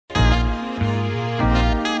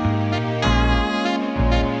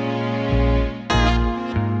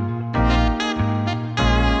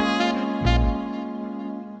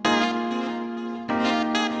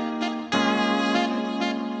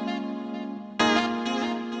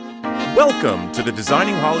Welcome to the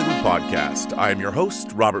Designing Hollywood podcast. I am your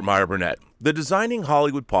host, Robert Meyer Burnett. The Designing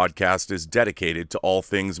Hollywood podcast is dedicated to all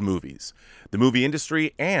things movies, the movie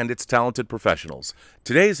industry, and its talented professionals.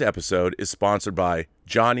 Today's episode is sponsored by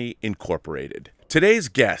Gianni INC. Today's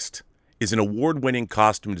guest is an award-winning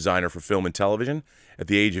costume designer for film and television. At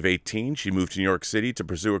the age of 18, she moved to New York City to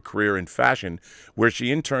pursue a career in fashion, where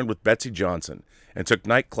she interned with Betsy Johnson and took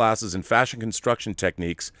night classes in fashion construction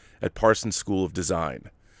techniques at Parsons School of Design.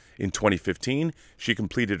 In 2015, she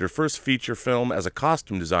completed her first feature film as a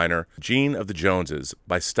costume designer, Jean of the Joneses,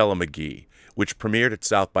 by Stella McGee, which premiered at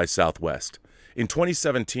South by Southwest. In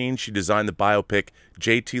 2017, she designed the biopic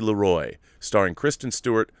J.T. Leroy, starring Kristen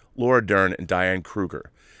Stewart, Laura Dern, and Diane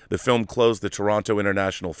Kruger. The film closed the Toronto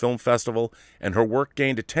International Film Festival, and her work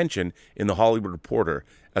gained attention in The Hollywood Reporter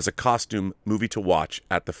as a costume movie to watch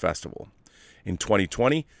at the festival. In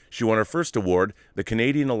 2020, she won her first award, the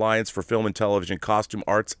Canadian Alliance for Film and Television Costume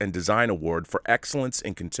Arts and Design Award for Excellence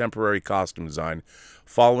in Contemporary Costume Design,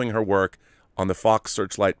 following her work on the Fox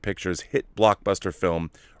Searchlight Pictures hit blockbuster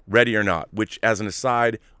film Ready or Not, which, as an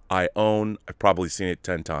aside, I own. I've probably seen it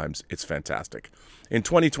 10 times. It's fantastic. In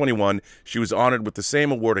 2021, she was honored with the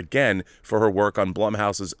same award again for her work on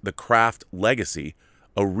Blumhouse's The Craft Legacy,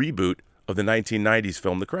 a reboot of the 1990s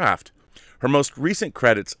film The Craft. Her most recent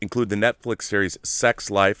credits include the Netflix series Sex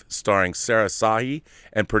Life, starring Sarah Sahi,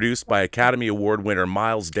 and produced by Academy Award winner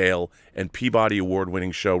Miles Dale and Peabody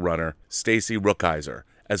Award-winning showrunner Stacey Rookheiser,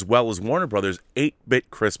 as well as Warner Brothers' 8-Bit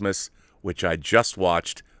Christmas, which I just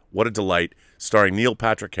watched. What a delight, starring Neil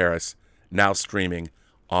Patrick Harris, now streaming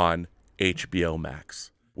on HBO Max.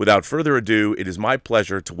 Without further ado, it is my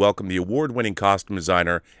pleasure to welcome the award-winning costume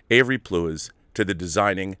designer Avery Plewes to the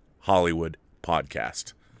Designing Hollywood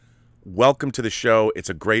podcast. Welcome to the show. It's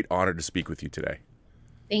a great honor to speak with you today.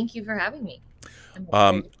 Thank you for having me.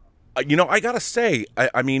 I gotta say,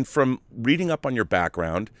 I mean, from reading up on your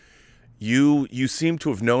background, you seem to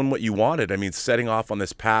have known what you wanted. I mean, setting off on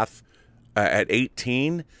this path at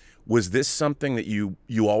 18, was this something that you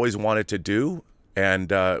always wanted to do?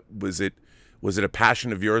 And was it a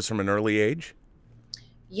passion of yours from an early age?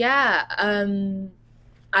 Yeah,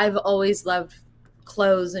 I've always loved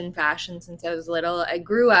clothes and fashion since I was little. I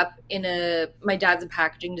grew up my dad's a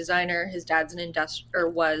packaging designer. His dad's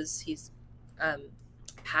he's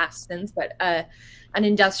passed since, but an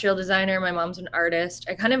industrial designer. My mom's an artist.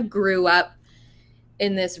 I kind of grew up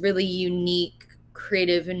in this really unique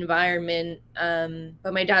creative environment.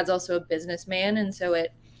 But my dad's also a businessman. And so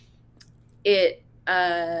it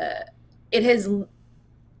has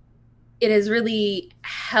really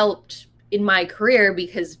helped in my career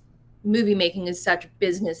because movie making is such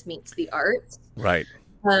business meets the arts. Right.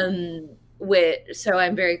 So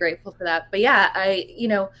I'm very grateful for that. But yeah,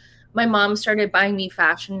 my mom started buying me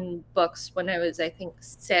fashion books when I was, I think,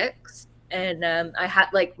 6. And I had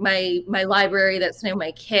like my library that's now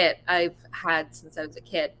my kit I've had since I was a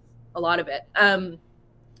kid, a lot of it.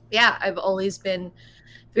 Yeah, I've always been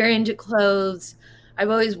very into clothes. I've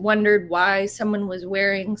always wondered why someone was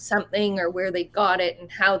wearing something or where they got it and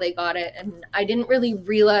how they got it. And I didn't really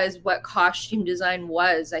realize what costume design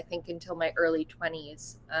was, I think, until my early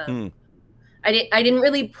 20s. I didn't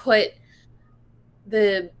really put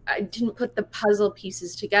the puzzle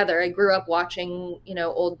pieces together. I grew up watching,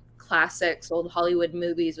 old classics, old Hollywood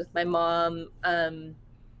movies with my mom. And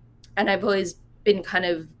I've always been kind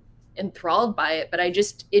of enthralled by it, but I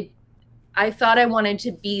thought I wanted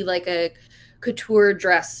to be like a couture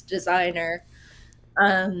dress designer.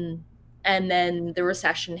 And then the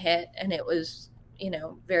recession hit and it was,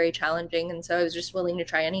 very challenging. And so I was just willing to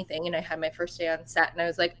try anything. And I had my first day on set and I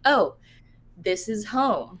was like, oh, this is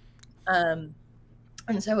home. And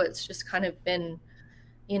so it's just kind of been,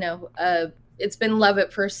 it's been love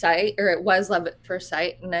at first sight, or it was love at first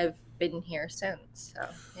sight. And I've been here since. So,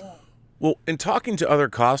 yeah. Well, in talking to other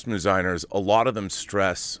costume designers, a lot of them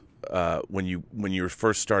stress when you're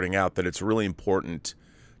first starting out that it's really important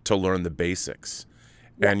to learn the basics.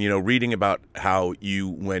 Yeah. And reading about how you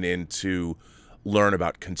went in to learn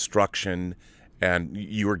about construction, and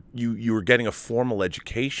you were getting a formal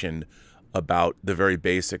education about the very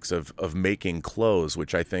basics of making clothes,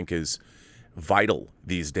 which I think is vital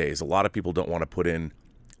these days. A lot of people don't want to put in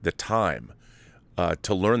the time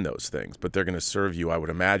to learn those things, but they're going to serve you, I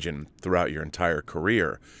would imagine, throughout your entire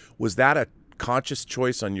career. Was that a conscious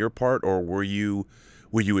choice on your part, or were you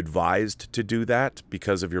advised to do that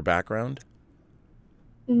because of your background?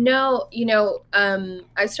 No,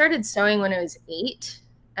 I started sewing when I was 8,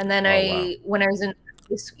 and then when I was in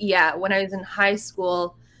high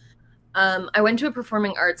school, I went to a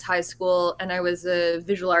performing arts high school and I was a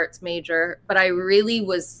visual arts major, but I really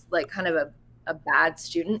was like kind of a a bad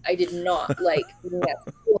student. I did not like being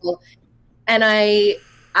at school. And I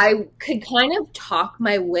could kind of talk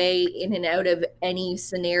my way in and out of any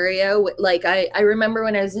scenario. Like I remember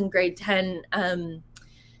when I was in grade 10,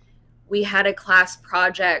 we had a class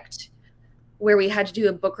project where we had to do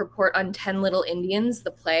a book report on 10 Little Indians,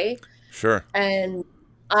 the play. Sure. And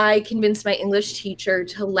I convinced my English teacher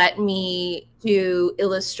to let me do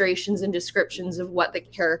illustrations and descriptions of what the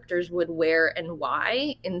characters would wear and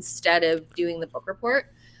why, instead of doing the book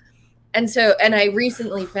report. And I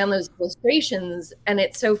recently found those illustrations, and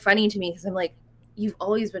it's so funny to me because I'm like, you've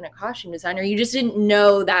always been a costume designer. You just didn't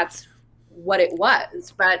know that's what it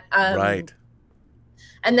was. But right.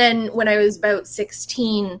 And then when I was about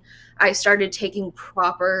 16, I started taking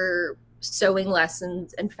proper sewing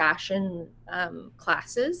lessons and fashion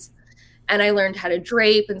classes, and I learned how to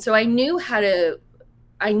drape. And so I knew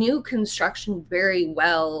construction very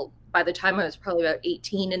well by the time I was probably about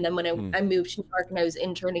 18. And then when I moved to New York and I was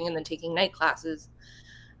interning and then taking night classes,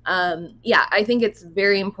 I think it's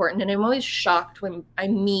very important. And I'm always shocked when I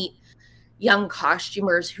meet young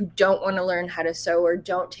costumers who don't want to learn how to sew or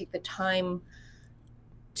don't take the time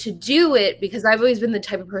to do it, because I've always been the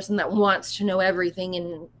type of person that wants to know everything.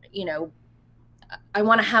 And, you know, I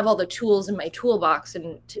want to have all the tools in my toolbox.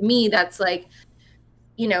 And to me, that's like,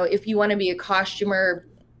 you know, if you want to be a costumer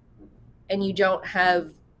and you don't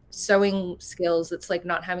have sewing skills, it's like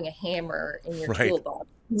not having a hammer in your toolbox.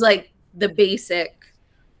 It's like the basic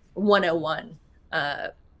 101.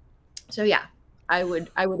 So yeah, I would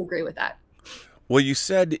agree with that. Well, you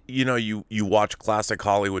said, you know, you watch classic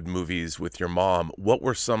Hollywood movies with your mom. What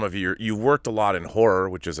were some of you worked a lot in horror,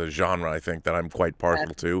 which is a genre I think that I'm quite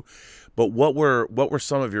partial to. But what were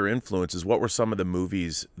some of your influences? What were some of the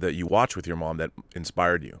movies that you watched with your mom that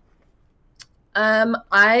inspired you?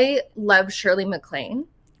 I love Shirley MacLaine.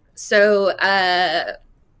 So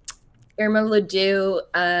Irma Ledoux.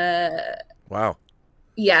 Wow.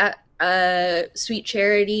 Yeah. Sweet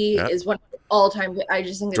Charity is one of the all-time. I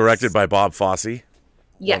just think directed by Bob Fosse.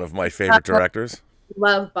 Yeah. One of my favorite directors.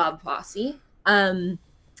 Love Bob Fosse.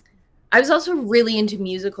 I was also really into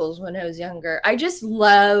musicals when I was younger. I just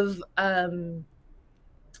love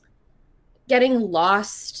getting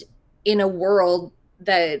lost in a world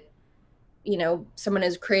that, you know, someone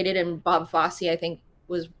has created, and Bob Fosse, I think,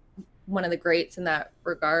 was one of the greats in that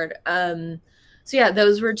regard. So yeah,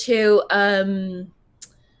 those were two.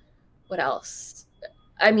 What else?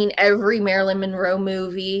 I mean, every Marilyn Monroe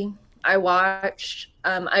movie I watched.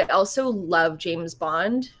 I also love James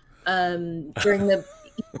Bond. During the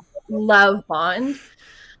love Bond.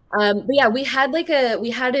 But yeah, we had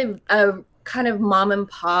a kind of mom and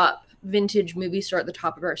pop vintage movie store at the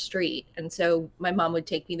top of our street. And so my mom would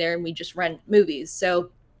take me there and we just rent movies. So,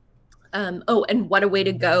 and What a Way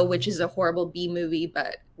to Go, which is a horrible B movie,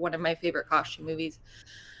 but one of my favorite costume movies.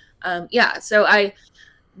 So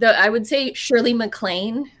I would say Shirley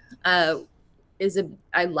MacLaine I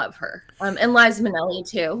love her. And Liza Minnelli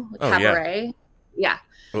too, Cabaret. Yeah.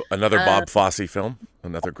 Another Bob Fosse film,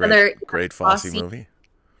 another great Fosse movie.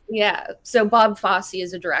 Yeah. So Bob Fosse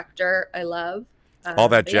is a director I love. All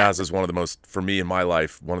That Jazz is one of the most, for me in my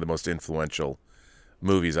life, one of the most influential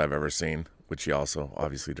movies I've ever seen, which he also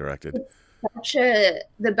obviously directed.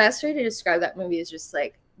 The best way to describe that movie is just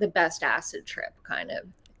like the best acid trip, kind of.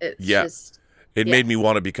 It made me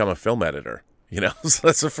want to become a film editor. You know, so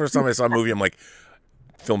that's the first time I saw a movie. I'm like,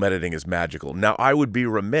 film editing is magical. Now, I would be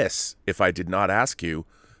remiss if I did not ask you,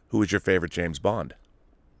 who is your favorite James Bond?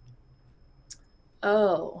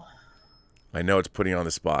 Oh. I know it's putting you on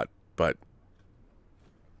the spot, but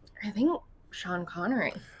I think Sean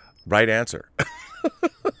Connery. Right answer.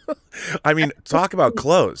 I mean, talk about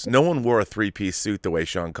clothes. No one wore a three-piece suit the way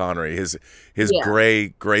Sean Connery. His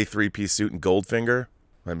gray three-piece suit and Goldfinger.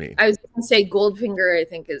 I mean, I was going to say Goldfinger, I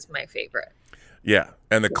think, is my favorite. Yeah,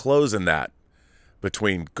 and the clothes in that,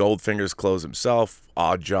 between Goldfinger's clothes himself,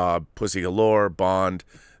 Odd Job, Pussy Galore, Bond,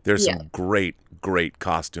 there's some great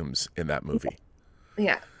costumes in that movie.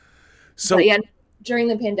 Yeah. So during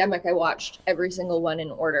the pandemic, I watched every single one in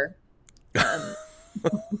order.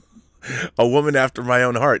 A Woman After My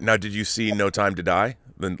Own Heart. Now, did you see No Time to Die,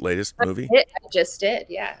 the latest movie? I just did,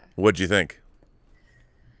 yeah. What'd you think?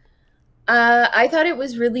 I thought it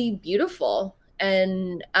was really beautiful,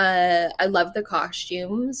 and I love the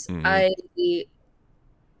costumes. Mm-hmm.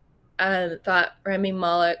 I thought Rami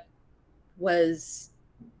Malek was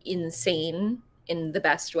insane in the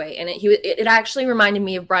best way, and it actually reminded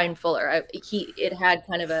me of Brian Fuller. It had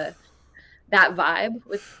kind of that vibe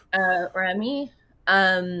with Rami.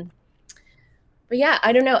 But yeah,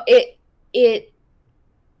 I don't know.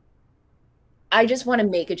 I just want to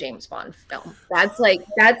make a James Bond film. That's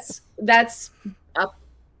that's up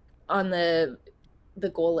on the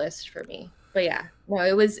goal list for me. But yeah, no,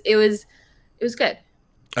 it was good.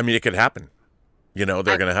 I mean, it could happen. You know,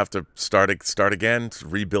 they're going to have to start again,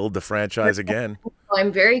 rebuild the franchise again.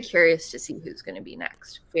 I'm very curious to see who's going to be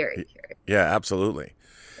next. Very curious. Yeah, absolutely.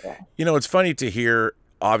 Yeah. You know, it's funny to hear.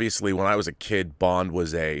 Obviously, when I was a kid, Bond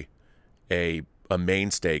was a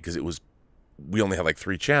mainstay because we only had like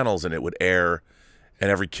 3 channels and it would air,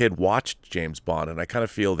 and every kid watched James Bond. And I kind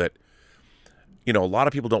of feel that, you know, a lot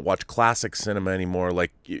of people don't watch classic cinema anymore.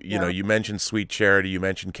 Like you know, you mentioned Sweet Charity, you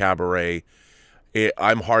mentioned Cabaret.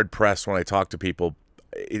 I'm hard pressed when I talk to people.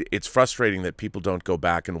 It's frustrating that people don't go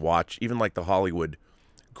back and watch even like the Hollywood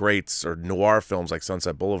greats or noir films like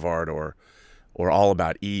Sunset Boulevard or All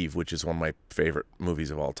About Eve, which is one of my favorite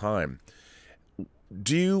movies of all time.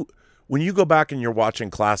 When you go back and you're watching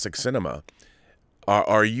classic cinema,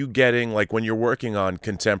 are you getting, like, when you're working on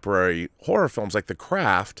contemporary horror films like The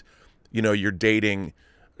Craft, you know, you're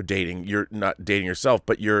you're not dating yourself,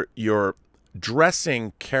 but you're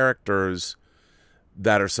dressing characters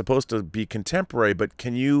that are supposed to be contemporary, but do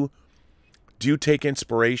you take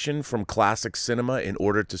inspiration from classic cinema in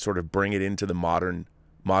order to sort of bring it into the modern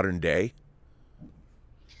day?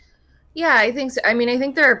 Yeah, I think so. I mean, I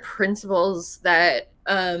think there are principles that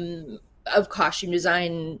of costume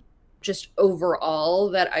design just overall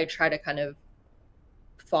that I try to kind of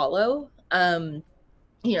follow.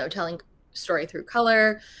 You know, telling story through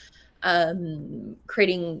color,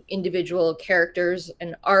 creating individual characters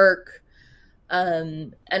and arc.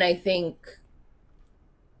 And I think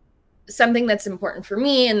something that's important for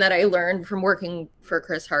me and that I learned from working for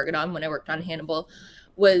Chris Hargadon when I worked on Hannibal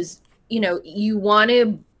was, you know, you want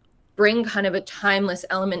to bring kind of a timeless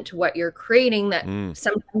element to what you're creating that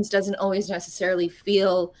sometimes doesn't always necessarily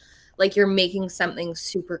feel like you're making something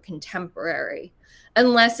super contemporary.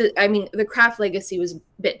 Unless I mean, The Craft Legacy was a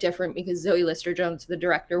bit different because Zoe Lister-Jones, the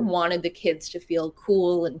director, wanted the kids to feel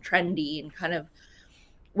cool and trendy and kind of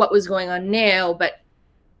what was going on now. But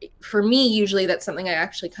for me, usually that's something I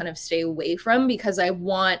actually kind of stay away from because I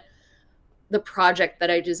want the project that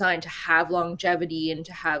I designed to have longevity and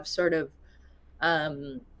to have sort of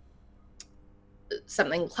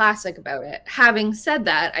something classic about it. Having said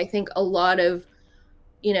that, I think a lot of,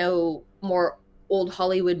 you know, more old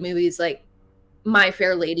Hollywood movies like My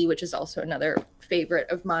Fair Lady, which is also another favorite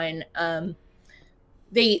of mine,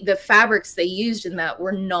 the fabrics they used in that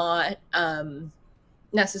were not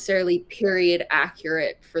necessarily period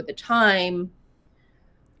accurate for the time,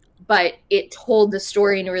 but it told the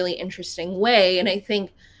story in a really interesting way. And I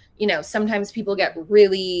think, you know, sometimes people get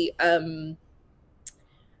really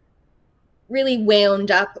really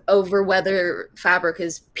wound up over whether fabric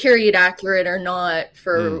is period accurate or not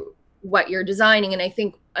for what you're designing. And I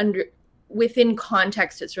think within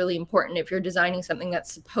context, it's really important. If you're designing something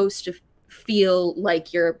that's supposed to feel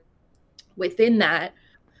like you're within that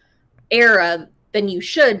era, then you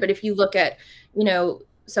should. But if you look at, you know,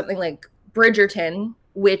 something like Bridgerton,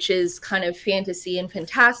 which is kind of fantasy and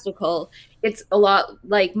fantastical, it's a lot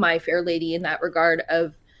like My Fair Lady in that regard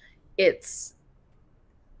of it's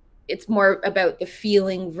more about the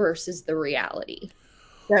feeling versus the reality.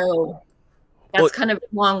 So that's kind of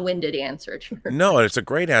a long-winded answer to your No, it's a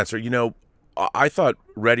great answer. You know, I thought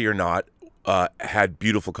Ready or Not had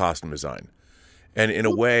beautiful costume design. And in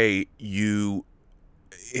a way, it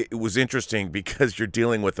was interesting because you're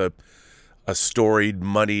dealing with a storied,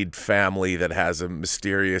 moneyed family that has a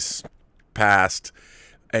mysterious past,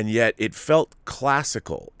 and yet it felt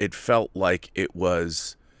classical. It felt like it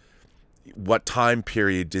was, what time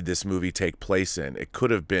period did this movie take place in? It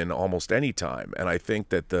could have been almost any time. And I think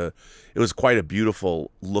that it was quite a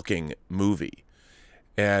beautiful looking movie.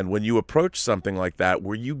 And when you approach something like that,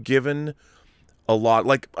 were you given a lot,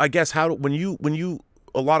 like, I guess, when you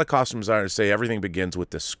a lot of costume designers say everything begins with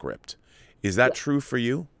the script. Is that true for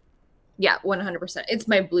you? Yeah, 100%. It's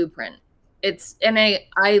my blueprint. And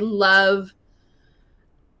I love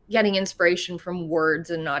getting inspiration from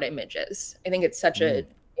words and not images. I think it's such an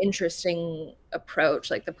interesting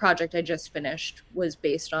approach. Like the project I just finished was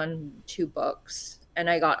based on 2 books, and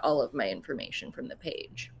I got all of my information from the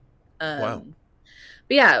page. Wow.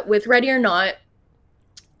 But yeah, with Ready or Not,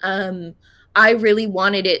 I really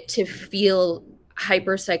wanted it to feel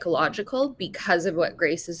hyper psychological because of what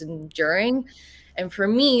Grace is enduring. And for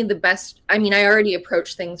me, I already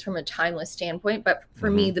approach things from a timeless standpoint, but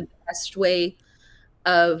for me, the best way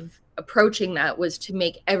of approaching that was to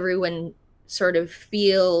make everyone sort of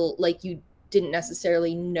feel like you didn't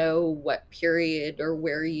necessarily know what period or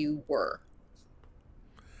where you were.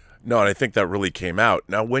 No, and I think that really came out.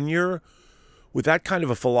 Now, when you're with that kind of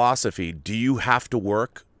a philosophy, do you have to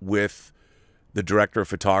work with the director of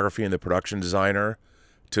photography and the production designer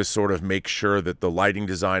to sort of make sure that the lighting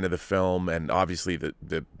design of the film, and obviously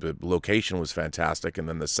the location was fantastic, and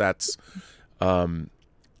then the sets.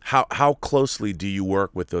 How closely do you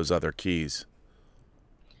work with those other keys?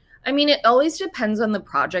 I mean, it always depends on the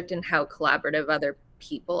project and how collaborative other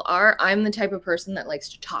people are. I'm the type of person that likes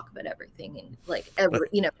to talk about everything and like every,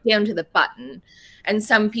 you know, down to the button. And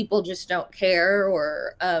some people just don't care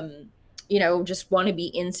or, you know, just want to be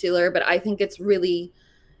insular. But I think it's really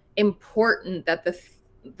important that the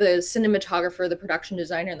cinematographer, the production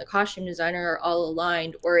designer, and the costume designer are all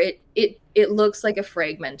aligned, or it looks like a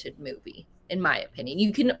fragmented movie, in my opinion.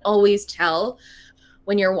 You can always tell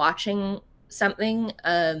when you're watching something,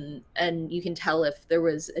 and you can tell if there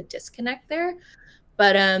was a disconnect there.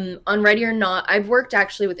 But on Ready or Not, I've worked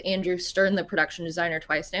actually with Andrew Stern, the production designer,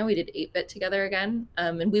 twice now. We did 8-bit together again,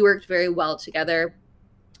 and we worked very well together.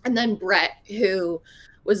 And then Brett, who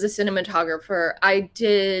was the cinematographer, I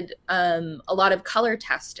did a lot of color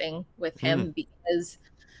testing with him because,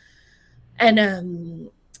 and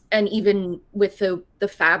even with the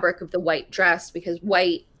fabric of the white dress, because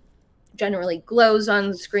white generally glows on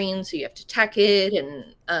the screen, so you have to tech it.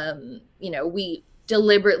 And you know, we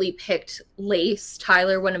deliberately picked lace.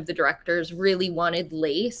 Tyler, one of the directors, really wanted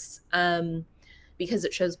lace because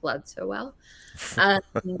it shows blood so well.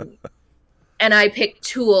 And I picked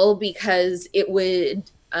tulle because it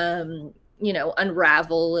would, you know,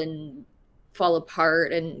 unravel and fall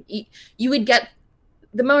apart. And you would get,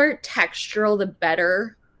 the more textural, the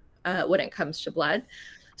better when it comes to blood.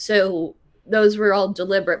 So those were all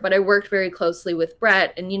deliberate, but I worked very closely with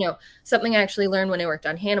Brett. And, you know, something I actually learned when I worked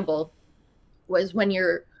on Hannibal was when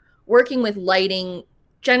you're working with lighting,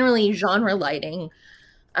 generally genre lighting,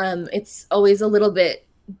 it's always a little bit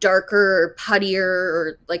darker or puttier,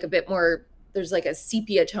 or like a bit more, there's like a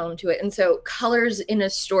sepia tone to it. And so colors in a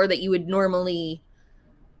store that you would normally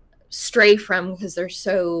stray from because they're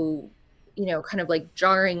so, you know, kind of like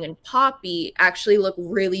jarring and poppy, actually look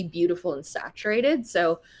really beautiful and saturated.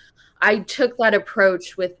 So I took that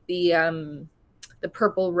approach with the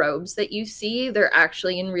purple robes that you see. They're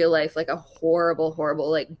actually in real life like a horrible, horrible,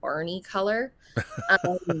 like Barney color.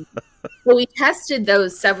 But we tested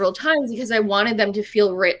those several times because I wanted them to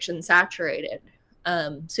feel rich and saturated.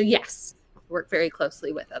 So yes, work very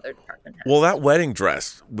closely with other department heads. Well, that wedding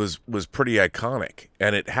dress was pretty iconic,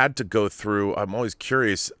 and it had to go through, I'm always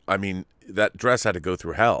curious, I mean, that dress had to go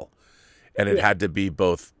through hell, and it had to be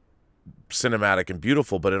both cinematic and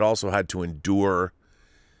beautiful, but it also had to endure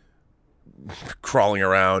crawling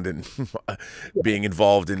around and being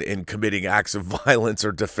involved in committing acts of violence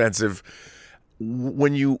or defensive.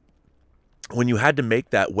 When you had to make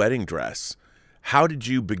that wedding dress, how did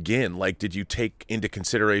you begin? Like, did you take into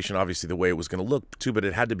consideration, obviously, the way it was going to look too, but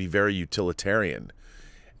it had to be very utilitarian.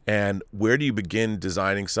 And where do you begin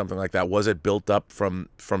designing something like that? Was it built up from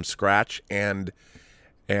scratch? And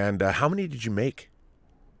how many did you make?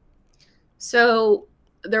 So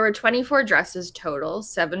there were 24 dresses total,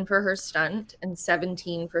 7 for her stunt and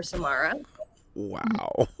 17 for Samara.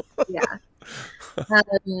 Wow. Yeah.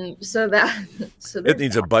 So it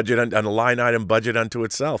needs a budget on a line item budget unto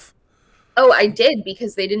itself. Oh, I did,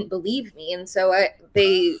 because they didn't believe me. And so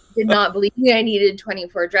they did not believe me. I needed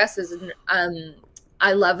 24 dresses. And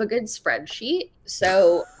I love a good spreadsheet.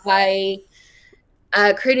 So I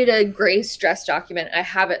created a Grace dress document. I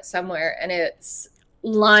have it somewhere, and it's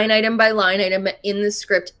line item by line item in the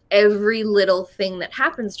script, every little thing that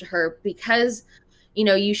happens to her, because, you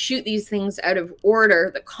know, you shoot these things out of order.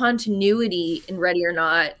 The continuity in Ready or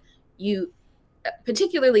Not, you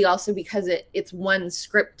particularly also because it's one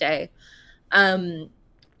script day,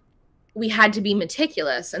 we had to be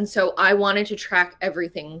meticulous. And so I wanted to track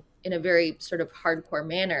everything in a very sort of hardcore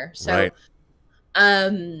manner. So right.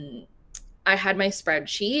 I had my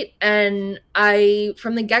spreadsheet, and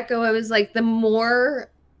from the get-go, I was like, the more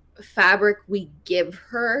fabric we give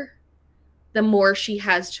her, the more she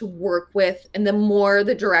has to work with, and the more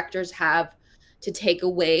the directors have to take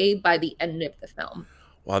away by the end of the film.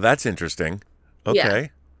 Wow, that's interesting. Okay.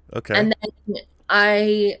 Yeah. Okay. And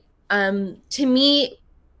then to me,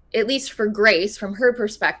 at least for Grace, from her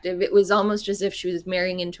perspective, it was almost as if she was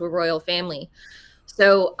marrying into a royal family.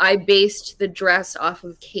 So I based the dress off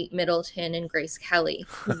of Kate Middleton and Grace Kelly,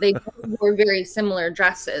 because they wore very similar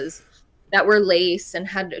dresses that were lace and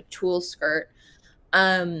had a tulle skirt.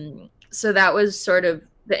 So that was sort of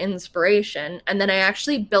the inspiration. And then I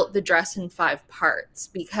actually built the dress in 5 parts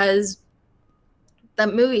because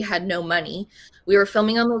that movie had no money. We were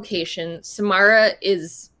filming on location. Samara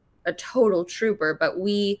is a total trooper, but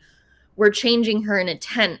we were changing her in a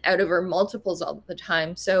tent out of her multiples all the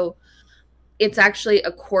time. So it's actually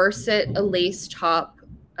a corset, a lace top,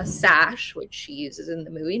 a sash, which she uses in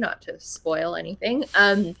the movie, not to spoil anything,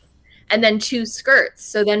 and then 2 skirts.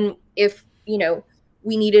 So then if, you know,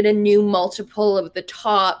 we needed a new multiple of the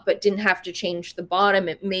top but didn't have to change the bottom,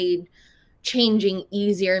 it made changing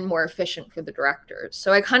easier and more efficient for the directors.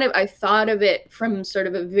 So I thought of it from sort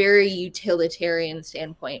of a very utilitarian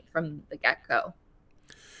standpoint from the get-go.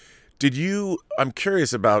 I'm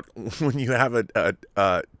curious about when you have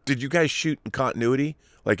did you guys shoot in continuity,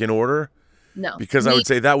 like in order? No. Because I would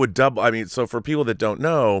say that would double. I mean, so for people that don't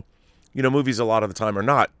know, you know, movies a lot of the time are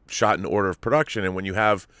not shot in order of production. And when you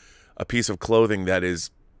have a piece of clothing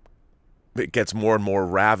it gets more and more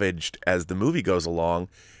ravaged as the movie goes along,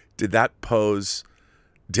 did that pose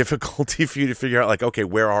difficulty for you to figure out, like, okay,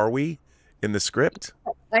 where are we in the script?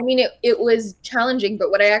 I mean, it was challenging, but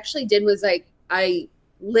what I actually did was I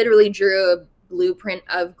literally drew a blueprint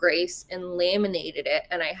of Grace and laminated it.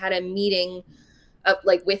 And I had a meeting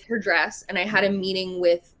with her dress, and I had a meeting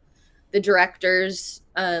with the directors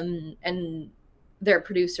and their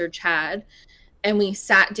producer, Chad. And we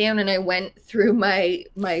sat down and I went through my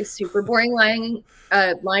super boring line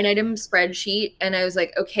item spreadsheet. And I was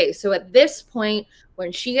like, okay, so at this point,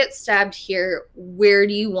 when she gets stabbed here, where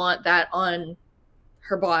do you want that on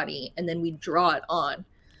her body? And then we draw it on.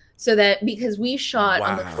 So that, because we shot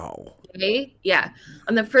on the first day,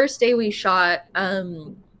 on the first day we shot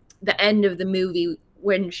the end of the movie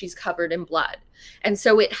when she's covered in blood. And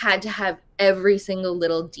so it had to have every single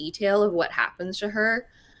little detail of what happens to her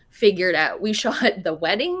figured out. We shot the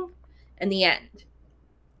wedding and the end.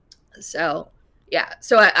 So yeah,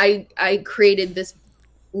 so I created this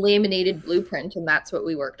laminated blueprint, and that's what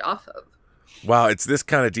we worked off of. Wow, it's this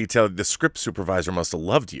kind of detail. The script supervisor must have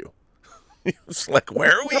loved you. It's like,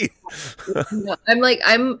 where are we? No,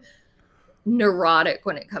 I'm neurotic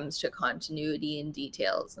when it comes to continuity and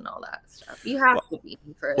details and all that stuff. You have to be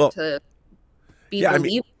for it to be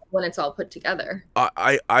believable when it's all put together.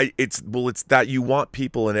 It's that you want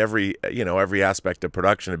people in every aspect of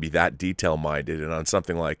production to be that detail minded, and on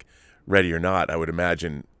something like Ready or Not, I would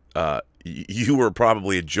imagine you were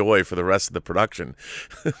probably a joy for the rest of the production,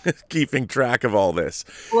 keeping track of all this.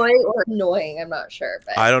 Joy or annoying, I'm not sure.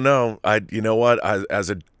 But I don't know. You know what? As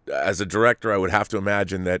a director, I would have to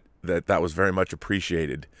imagine that was very much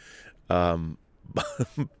appreciated by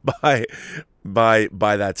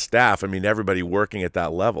that staff. I mean, everybody working at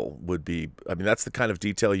that level would be. I mean, that's the kind of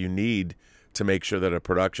detail you need to make sure that a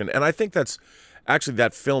production. And I think that's actually,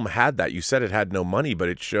 that film had that. You said it had no money, but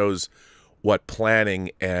it shows what planning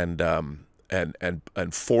and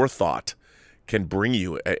forethought can bring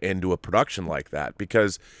you into a production like that,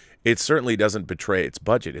 because it certainly doesn't betray its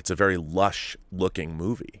budget. It's a very lush looking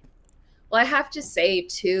movie. Well, I have to say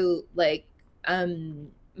too, like,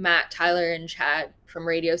 Matt, Tyler, and Chad from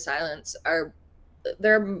Radio Silence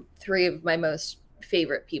they're 3 of my most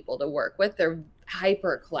favorite people to work with. They're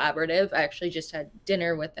hyper collaborative. I actually just had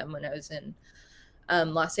dinner with them when I was in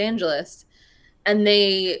Los Angeles, and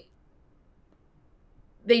they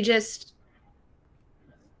just,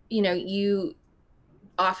 you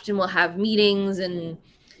often will have meetings and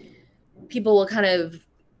people will kind of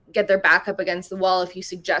get their back up against the wall if you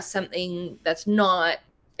suggest something that's not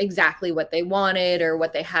exactly what they wanted or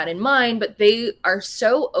what they had in mind, but they are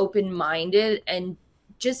so open-minded and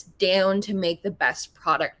just down to make the best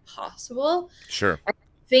product possible. Sure. I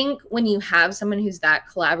think when you have someone who's that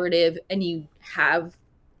collaborative and you have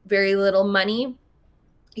very little money,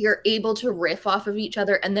 you're able to riff off of each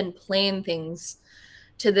other and then plan things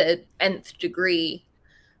to the nth degree.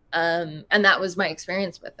 And that was my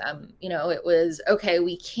experience with them. It was, okay,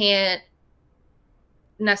 we can't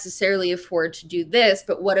necessarily afford to do this,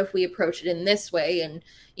 but what if we approach it in this way? And,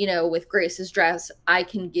 with Grace's dress, I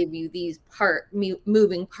can give you these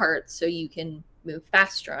moving parts so you can move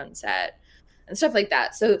faster on set and stuff like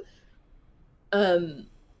that. So,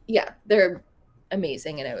 they're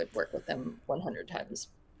amazing, and I would work with them 100 times.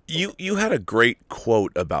 You had a great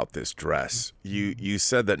quote about this dress. You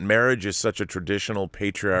said that marriage is such a traditional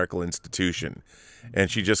patriarchal institution,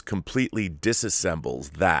 and she just completely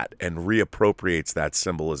disassembles that and reappropriates that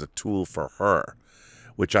symbol as a tool for her,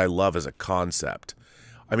 which I love as a concept.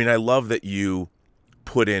 I mean, I love that you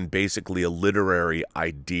put in basically a literary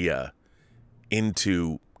idea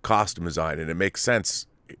into costume design, and it makes sense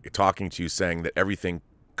talking to you saying that everything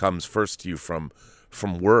comes first to you from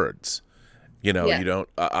words. You don't.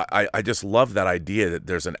 I just love that idea that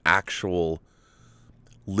there's an actual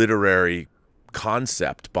literary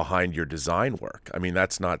concept behind your design work. I mean,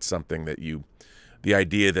 that's not something that the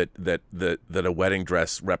idea that a wedding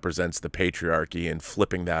dress represents the patriarchy and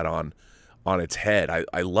flipping that on its head.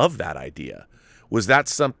 I love that idea. Was that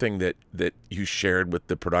something that you shared with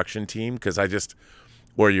the production team? Because I just,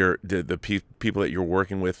 or the people that you're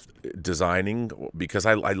working with designing, because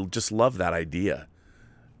I just love that idea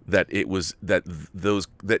that it was that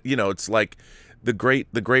it's like the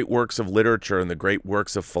great works of literature and the great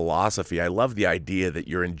works of philosophy. I love the idea that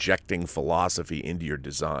you're injecting philosophy into your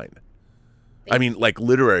design. I mean, like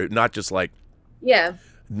literary, not just like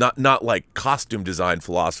not like costume design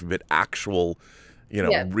philosophy, but actual,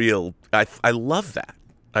 real. I love that.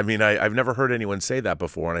 I mean, I've never heard anyone say that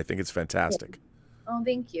before, and I think it's fantastic. Oh,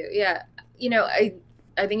 thank you. Yeah,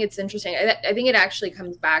 I think it's interesting. I think it actually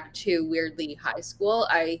comes back to, weirdly, high school.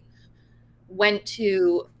 I went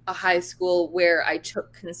to a high school where I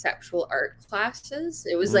took conceptual art classes.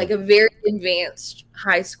 It was like a very advanced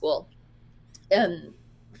high school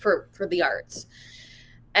for the arts.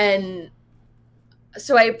 And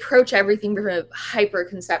so I approach everything from a hyper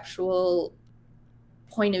conceptual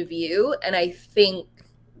point of view. And I think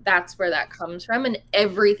that's where that comes from. And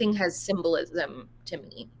everything has symbolism to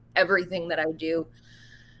me. Everything that I do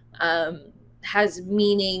has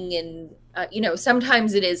meaning, and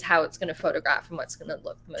sometimes it is how it's going to photograph and what's going to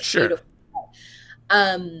look the most beautiful.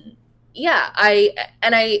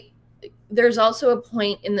 There's also a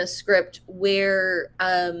point in the script where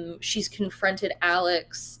she's confronted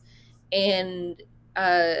Alex, and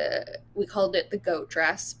we called it the goat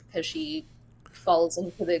dress because she falls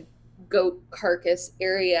into the goat carcass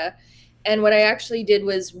area. And what I actually did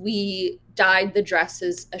was we dyed the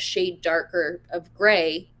dresses a shade darker of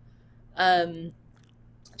gray, to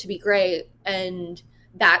be gray. And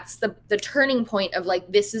that's the turning point of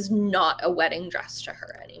like, this is not a wedding dress to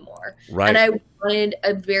her anymore. Right. And I wanted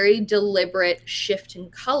a very deliberate shift in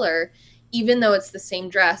color, even though it's the same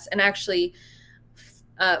dress. And actually,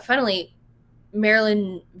 funnily,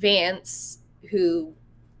 Marilyn Vance, who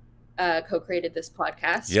co-created this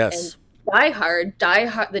podcast, and Die Hard,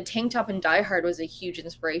 the tank top in Die Hard was a huge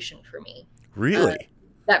inspiration for me. Really?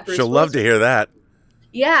 She'll love to hear that.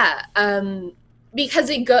 Yeah. Because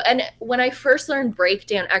and when I first learned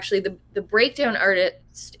breakdown, actually the breakdown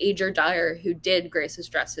artist Ager Dyer, who did Grace's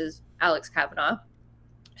dresses, Alex Kavanaugh,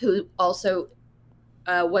 who also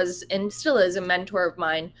was and still is a mentor of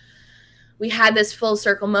mine, we had this full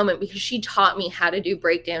circle moment because she taught me how to do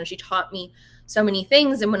breakdown. She taught me so many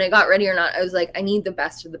things. And when I got Ready or Not, I was like, I need the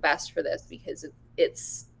best of the best for this because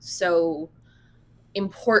it's so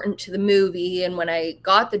important to the movie. And when I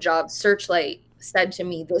got the job, Searchlight said to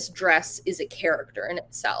me, this dress is a character in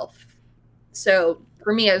itself. So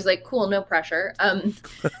for me, I was like, cool, no pressure.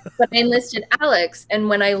 But I enlisted Alex. And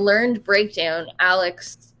when I learned breakdown,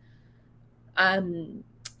 Alex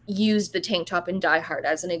used the tank top in Die Hard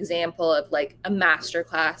as an example of like a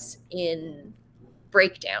masterclass in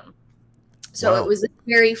breakdown. So It was a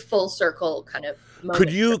very full circle kind of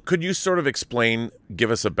moment. Could you sort of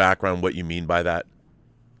give us a background what you mean by that?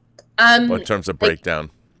 In terms of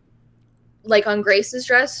breakdown. Like on Grace's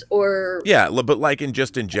dress, or but like in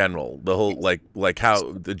general, the whole like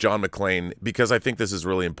how the John McClane, because I think this is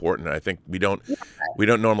really important. I think we don't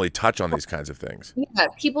normally touch on these kinds of things. Yeah,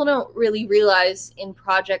 people don't really realize in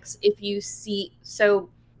projects if you see. So,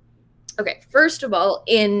 okay, first of all,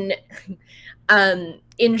 in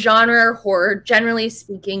genre or horror, generally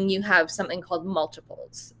speaking, you have something called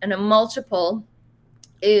multiples, and a multiple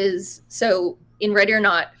is, so in Ready or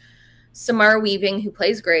Not, Samara Weaving, who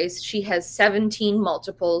plays Grace, she has 17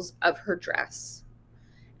 multiples of her dress.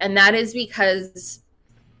 And that is because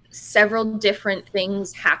several different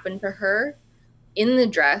things happen to her in the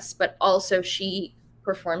dress, but also she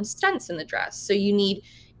performs stunts in the dress. So you need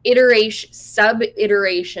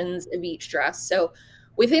sub-iterations of each dress. So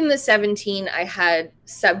within the 17, I had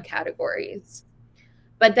subcategories.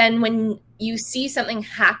 But then when you see something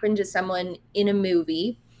happen to someone in a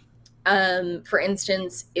movie, for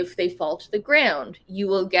instance, if they fall to the ground, you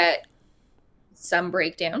will get some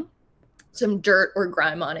breakdown, some dirt or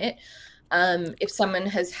grime on it. If someone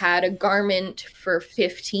has had a garment for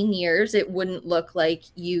 15 years, it wouldn't look like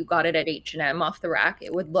you got it at H&M off the rack.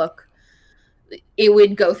 It would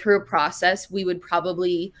go through a process. We would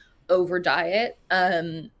probably over dye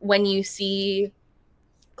it. When you see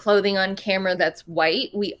clothing on camera that's white,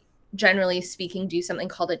 we generally speaking do something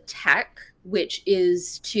called a tech, which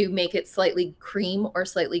is to make it slightly cream or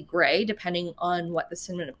slightly gray, depending on what the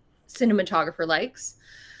cinematographer likes.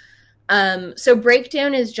 So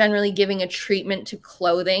breakdown is generally giving a treatment to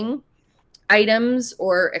clothing items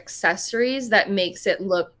or accessories that makes it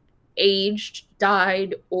look aged,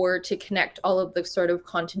 dyed, or to connect all of the sort of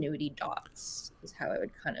continuity dots is how I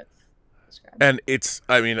would kind of describe it.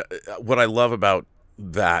 And what I love about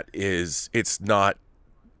that is it's not,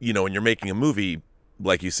 when you're making a movie,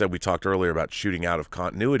 like you said, we talked earlier about shooting out of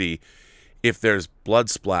continuity. If there's blood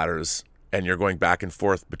splatters and you're going back and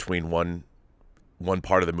forth between one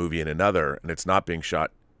part of the movie and another, and it's not being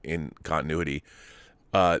shot in continuity,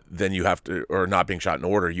 then you have to, or not being shot in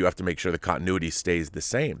order, you have to make sure the continuity stays the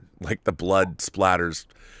same. Like the blood splatters,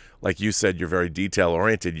 like you said, you're very detail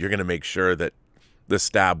oriented. You're going to make sure that the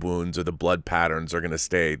stab wounds or the blood patterns are going to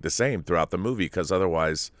stay the same throughout the movie, because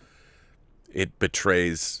otherwise it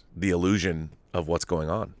betrays the illusion of what's going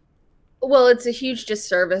on. Well, it's a huge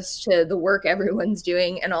disservice to the work everyone's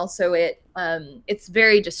doing, and also it's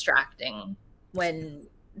very distracting when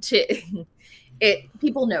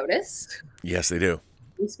people notice. Yes, they do.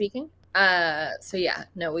 Speaking. So yeah,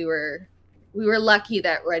 no, we were lucky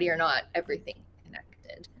that Ready or Not, everything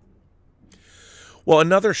connected. Well,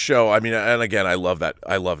 another show, I mean, and again, I love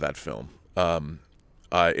that film.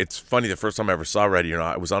 It's funny, the first time I ever saw Ready or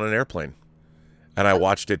Not, I was on an airplane, and I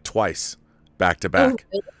watched it twice, back to back. Oh,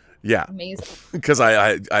 really? Yeah, amazing. Because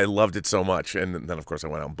I loved it so much, and then of course I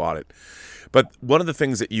went out and bought it. But one of the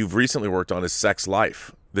things that you've recently worked on is Sex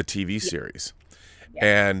Life, the TV series,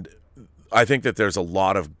 and I think that there's a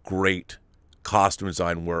lot of great costume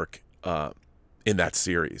design work in that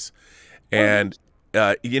series, and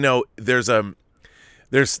you know, there's the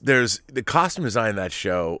costume design in that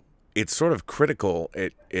show. It's sort of critical.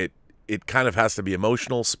 It kind of has to be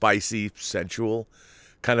emotional, spicy, sensual,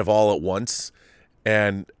 kind of all at once.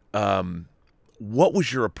 And what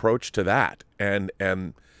was your approach to that? And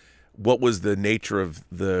what was the nature of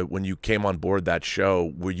when you came on board that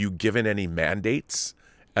show? Were you given any mandates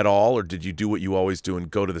at all, or did you do what you always do and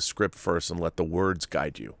go to the script first and let the words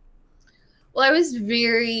guide you? Well, I was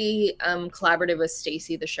very collaborative with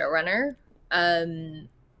Stacy, the showrunner,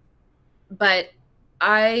 but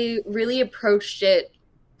I really approached it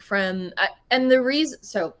from and the reason.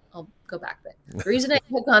 So I'll go back a bit. The reason I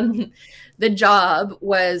took on the job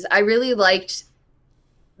was I really liked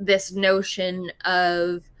this notion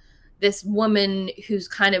of this woman who's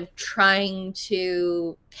kind of trying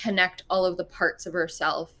to connect all of the parts of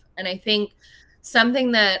herself. And I think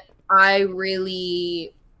something that I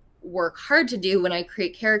really work hard to do when I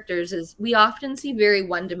create characters is we often see very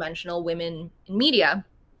one-dimensional women in media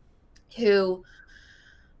who,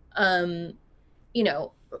 you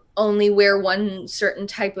know, only wear one certain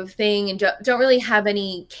type of thing and don't really have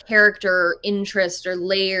any character or interest or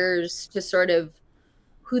layers to sort of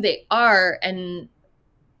who they are. And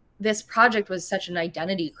this project was such an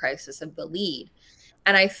identity crisis of the lead.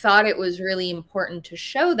 And I thought it was really important to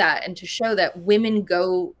show that, and to show that women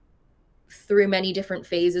go through many different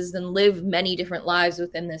phases and live many different lives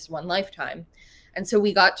within this one lifetime. And so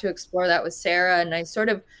we got to explore that with Sarah. And I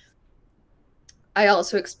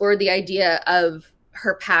also explored the idea of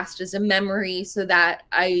her past as a memory, so that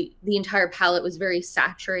the entire palette was very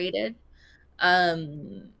saturated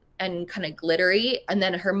and kind of glittery. And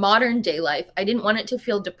then her modern day life, I didn't want it to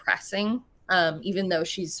feel depressing, even though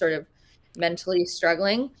she's sort of mentally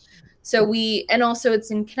struggling. So and also it's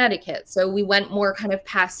in Connecticut. So we went more kind of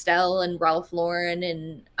pastel and Ralph Lauren.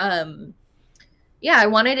 And yeah, I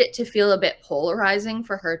wanted it to feel a bit polarizing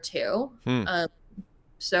for her too.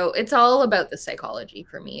 So it's all about the psychology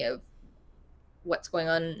for me of what's going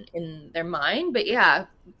on in their mind. But yeah,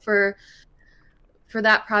 for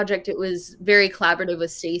that project, it was very collaborative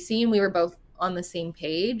with Stacy, and we were both on the same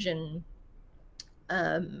page. And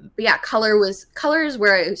but yeah, color is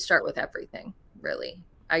where I start with everything, really.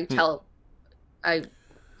 You can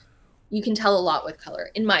tell a lot with color,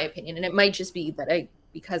 in my opinion. And it might just be that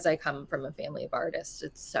because I come from a family of artists,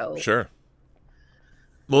 it's so sure.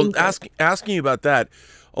 Well, asking you about that,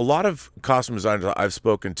 a lot of costume designers I've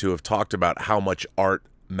spoken to have talked about how much art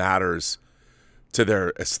matters to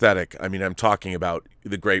their aesthetic. I mean, I'm talking about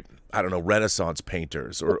the great, I don't know, Renaissance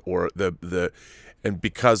painters or and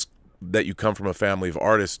because that you come from a family of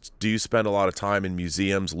artists, do you spend a lot of time in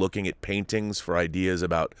museums looking at paintings for ideas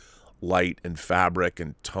about light and fabric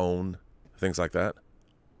and tone, things like that?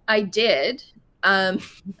 I did. I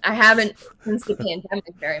haven't since the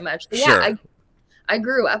pandemic very much. But sure. Yeah, I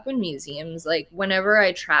grew up in museums. Like whenever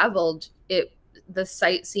I traveled, the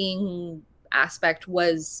sightseeing aspect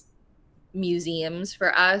was museums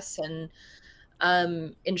for us. And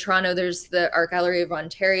in Toronto, there's the Art Gallery of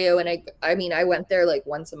Ontario. And I went there like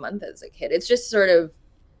once a month as a kid. It's just sort of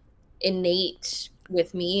innate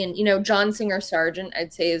with me. And, you know, John Singer Sargent,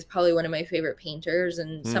 I'd say, is probably one of my favorite painters,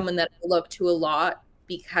 and someone that I look to a lot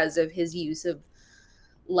because of his use of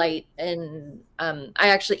light. And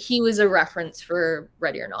he was a reference for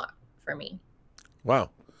Ready or Not for me.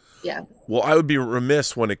 Wow. Yeah. Well, I would be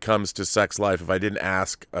remiss when it comes to Sex Life if I didn't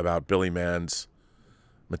ask about Billy Mann's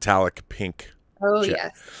metallic pink Oh,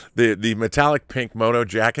 yes. The metallic pink mono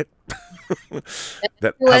jacket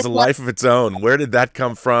that has Like, a life of its own. Where did that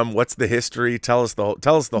come from? What's the history? Tell us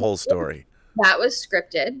the whole story. that was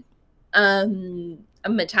scripted. A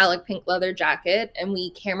metallic pink leather jacket, and we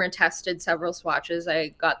camera tested several swatches. I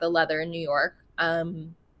got the leather in New York.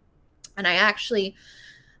 And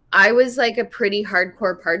I was like a pretty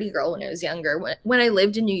hardcore party girl when I was younger, when I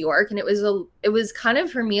lived in New York. And it was kind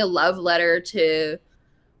of for me a love letter to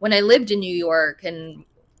when I lived in New York and,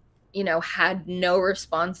 you know, had no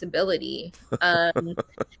responsibility. And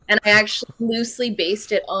I actually loosely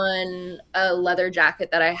based it on a leather jacket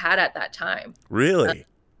that I had at that time. Really?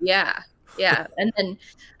 Yeah. Yeah. And then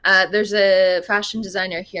there's a fashion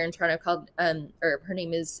designer here in Toronto called, or her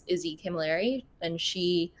name is Izzy Camilleri, and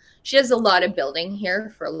she does a lot of building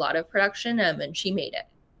here for a lot of production, and she made it.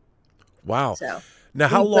 Wow. So now,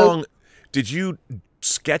 how long did you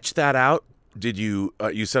sketch that out? Did you,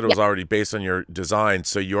 you said it was already based on your design,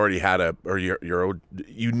 so you already had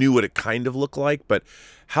you knew what it kind of looked like, but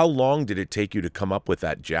how long did it take you to come up with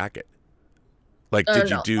that jacket? Like, did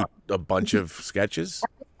you do a bunch of sketches?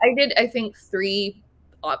 I did, I think, 3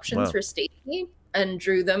 options for Stacy and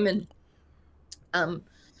drew them and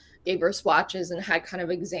gave her swatches and had kind of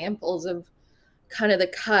examples of kind of the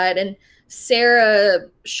cut. And Sarah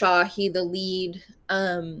Shahi, the lead,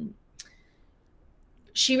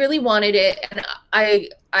 she really wanted it, and I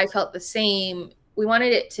felt the same. We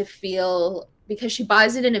wanted it to feel, because she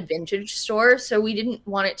buys it in a vintage store, so we didn't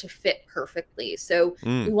want it to fit perfectly. So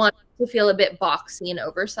we wanted it to feel a bit boxy and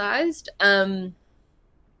oversized.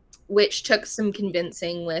 Which took some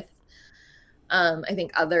convincing with, I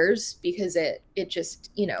think, others, because it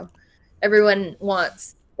just, you know, everyone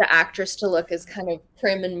wants the actress to look as kind of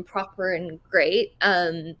prim and proper and great.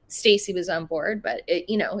 Stacy was on board, but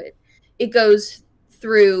it goes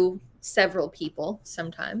through several people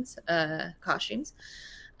sometimes, costumes.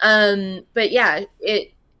 But yeah,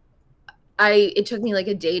 it took me like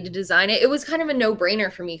a day to design it. It was kind of a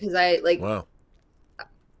no-brainer for me because I like. Wow.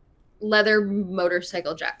 Leather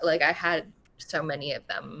motorcycle jacket, like I had so many of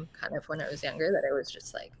them kind of when I was younger that it was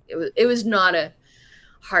just like it was not a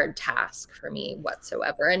hard task for me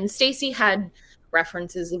whatsoever. And Stacy had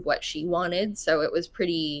references of what she wanted, so it was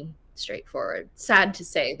pretty straightforward. Sad to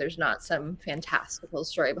say there's not some fantastical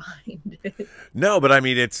story behind it. No, but I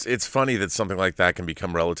mean it's funny that something like that can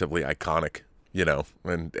become relatively iconic, you know,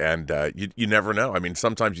 and you never know. I mean,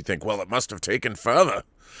 sometimes you think, well, it must have taken further.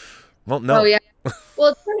 Well, no. Oh yeah. Well,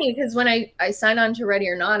 it's funny because when I signed on to Ready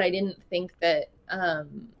or Not, I didn't think that I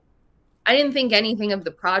didn't think anything of the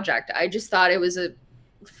project. I just thought it was a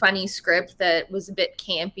funny script that was a bit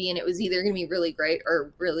campy, and it was either going to be really great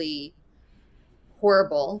or really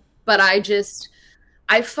horrible. But I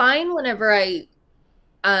find whenever I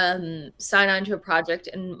sign on to a project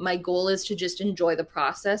and my goal is to just enjoy the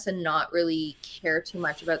process and not really care too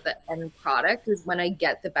much about the end product, is when I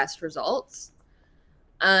get the best results.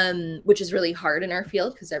 Which is really hard in our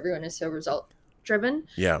field because everyone is so result driven.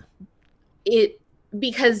 Yeah.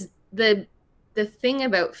 Because the thing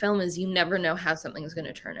about film is you never know how something's going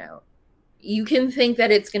to turn out. You can think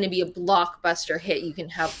that it's going to be a blockbuster hit. You can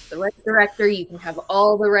have the right director, you can have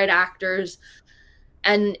all the right actors,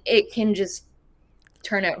 and it can just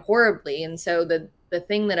turn out horribly. And so the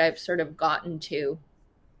thing that I've sort of gotten to,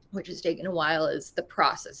 which has taken a while, is the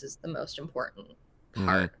process is the most important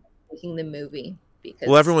part of making the movie. Because,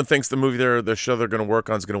 well, everyone thinks the movie the show they're going to work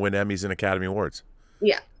on is going to win Emmys and Academy Awards.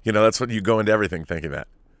 Yeah. You know, that's what you go into everything thinking that.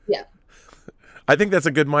 Yeah. I think that's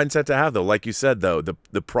a good mindset to have, though. Like you said, though,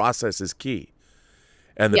 the process is key.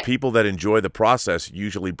 And the people that enjoy the process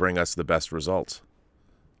usually bring us the best results.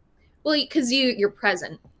 Well, because you're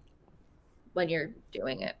present when you're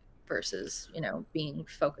doing it versus, you know, being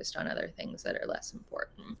focused on other things that are less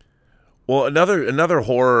important. Well, another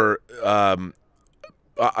horror,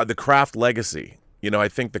 the Craft legacy. You know, I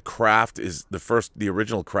think the Craft is the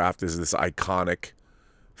original Craft is this iconic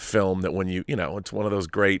film that when it's one of those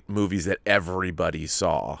great movies that everybody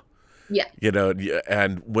saw. Yeah. You know,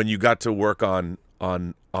 and when you got to work on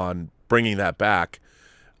bringing that back,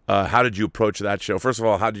 how did you approach that show? First of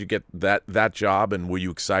all, how did you get that job, and were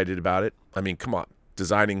you excited about it? I mean, come on,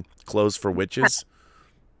 designing clothes for witches.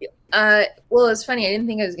 Well, it's funny. I didn't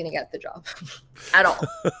think I was going to get the job at all.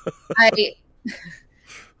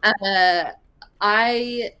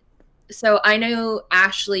 So I know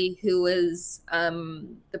Ashley, who was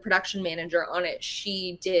the production manager on it.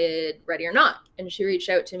 She did Ready or Not, and she reached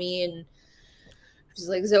out to me and she's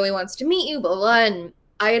like, Zoe wants to meet you, blah, blah. And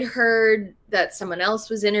I had heard that someone else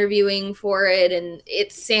was interviewing for it, and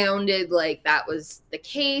it sounded like that was the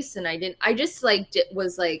case. And I just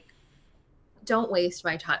was like, don't waste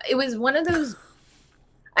my time. It was one of those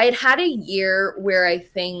I had had a year where I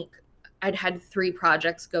think I'd had 3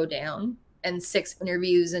 projects go down and 6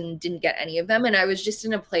 interviews and didn't get any of them. And I was just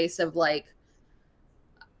in a place of like,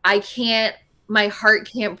 my heart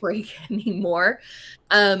can't break anymore.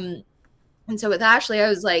 And so with Ashley, I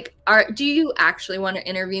was like, do you actually want to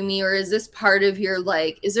interview me? Or is this part of your,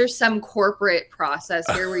 like, is there some corporate process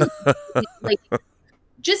here where you, like,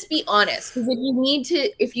 just be honest? Because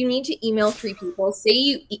if you need to email 3 people,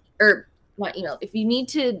 or not email, if you need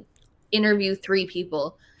to interview 3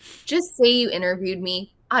 people, just say you interviewed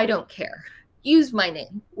me. I don't care. Use my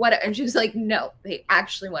name. What? And she was like, no, they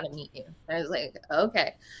actually want to meet you. And I was like,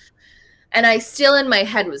 okay. And I still in my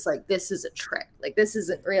head was like, this is a trick. Like, this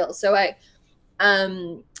isn't real. So I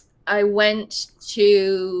went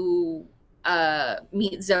to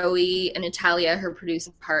meet Zoe and Natalia, her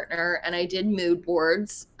producing partner, and I did mood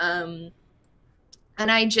boards. And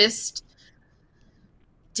I just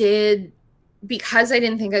did, because I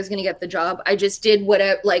didn't think I was going to get the job, I just did what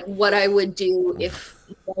I would do if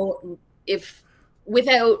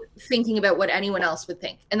without thinking about what anyone else would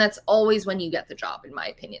think. And that's always when you get the job, in my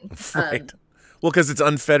opinion. Right. Well, because it's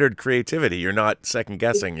unfettered creativity. You're not second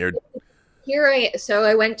guessing. So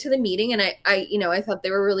I went to the meeting, and I thought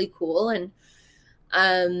they were really cool. And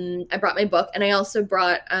I brought my book, and I also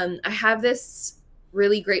brought, I have this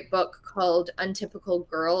really great book called Untypical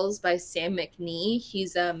Girls by Sam McNee.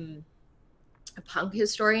 He's a punk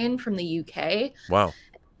historian from the UK. Wow.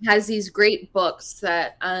 He has these great books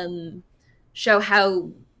that show how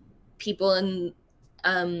people in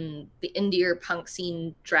the indie or punk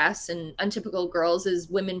scene dress. And Untypical Girls is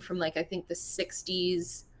women from, like, I think the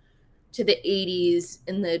 60s to the 80s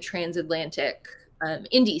in the transatlantic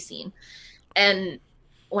indie scene. And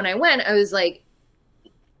when I went, I was like,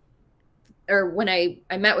 or when I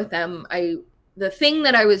met with them, the thing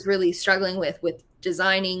that I was really struggling with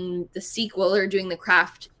designing the sequel or doing the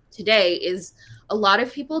craft today is a lot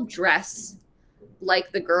of people dress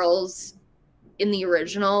like the girls in the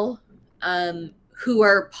original who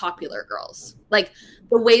are popular girls. Like,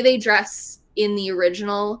 the way they dress in the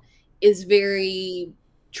original is very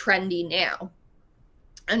trendy now.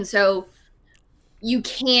 And so you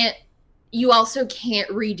also can't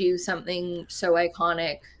redo something so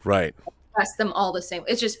iconic. Right. Dress them all the same.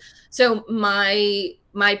 It's just, so my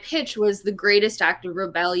pitch was the greatest act of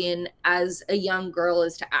rebellion as a young girl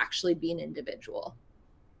is to actually be an individual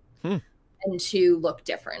and to look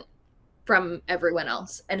different from everyone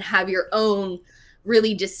else and have your own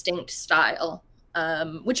really distinct style,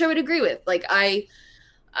 which I would agree with. Like, I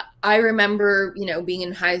remember, being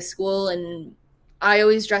in high school, and I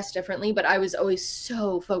always dressed differently, but I was always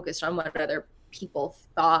so focused on what other people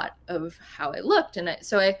thought of how I looked. And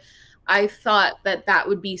so I thought that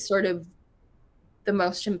would be sort of the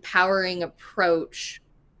most empowering approach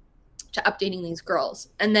to updating these girls.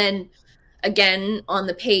 And then again, on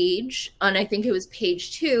the page, I think it was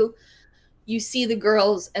page 2, you see the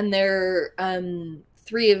girls, and they're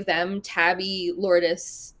 3 of them, Tabby,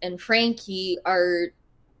 Lourdes, and Frankie, are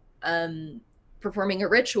performing a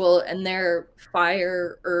ritual, and they're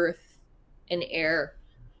fire, earth, and air,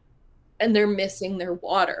 and they're missing their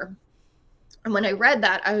water. And when I read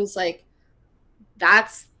that, I was like,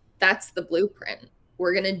 that's the blueprint.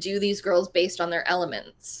 We're going to do these girls based on their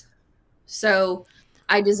elements. So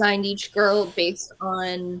I designed each girl based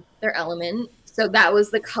on their element. So that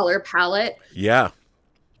was the color palette. Yeah.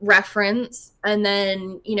 Reference. And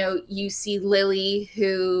then, you see Lily,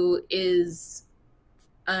 who is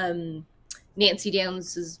Nancy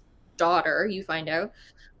Downs' daughter, you find out.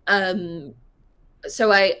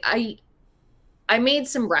 So I made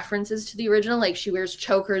some references to the original, like she wears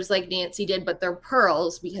chokers like Nancy did, but they're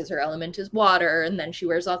pearls because her element is water. And then she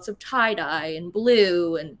wears lots of tie-dye and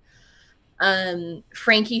blue. And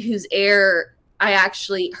Frankie, whose air,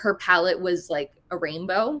 her palette was like a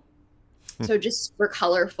rainbow. So just super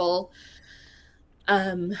colorful.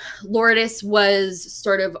 Lourdes was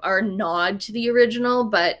sort of our nod to the original,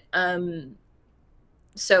 but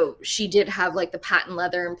so she did have like the patent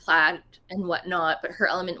leather and plaid and whatnot, but her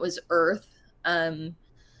element was earth. And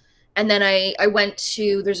then I went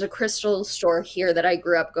to, there's a crystal store here that I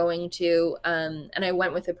grew up going to, and I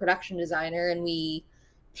went with a production designer, and we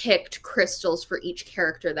picked crystals for each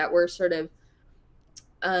character that were sort of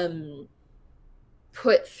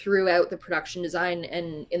put throughout the production design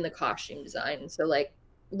and in the costume design. So like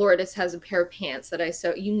Lourdes has a pair of pants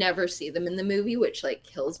that you never see them in the movie, which like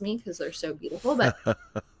kills me because they're so beautiful, but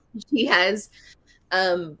she has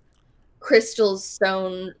crystals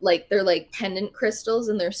sewn, like they're like pendant crystals,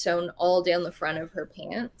 and they're sewn all down the front of her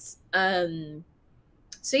pants.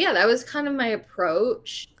 So yeah, that was kind of my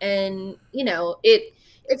approach. And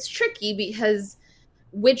it's tricky because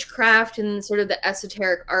witchcraft and sort of the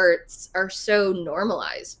esoteric arts are so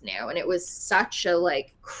normalized now, and it was such a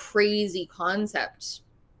like crazy concept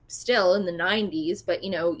still in the 90s, but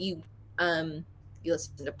you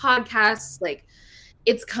listen to podcasts, like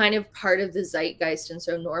it's kind of part of the zeitgeist and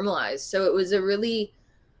so normalized. So it was a really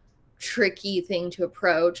tricky thing to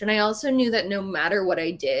approach, and I also knew that no matter what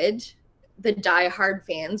I did, the diehard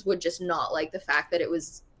fans would just not like the fact that it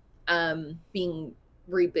was being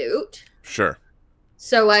reboot. Sure.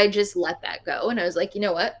 So I just let that go. And I was like, you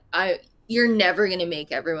know what? You're never going to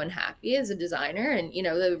make everyone happy as a designer. And,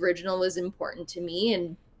 the original was important to me.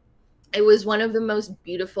 And it was one of the most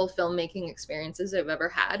beautiful filmmaking experiences I've ever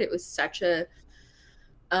had. It was such a,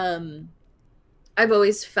 I've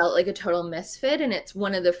always felt like a total misfit. And it's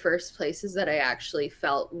one of the first places that I actually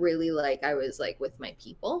felt really like I was like with my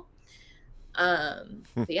people.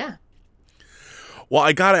 But yeah. Well,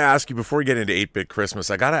 I got to ask you, before we get into 8-Bit Christmas,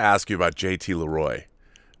 I got to ask you about J.T. Leroy,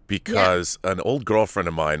 because an old girlfriend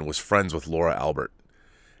of mine was friends with Laura Albert,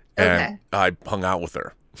 and I hung out with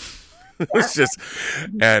her. It was just,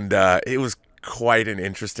 and it was quite an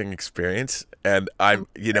interesting experience. And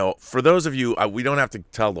for those of you, we don't have to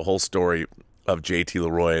tell the whole story of J.T.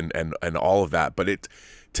 Leroy and all of that, but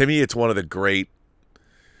to me, it's one of the great,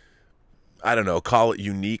 I don't know, call it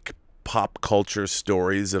unique pop culture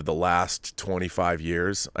stories of the last 25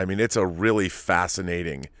 years. I mean, it's a really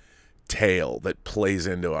fascinating tale that plays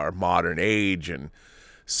into our modern age and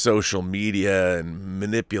social media and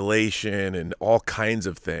manipulation and all kinds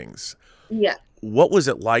of things. Yeah. What was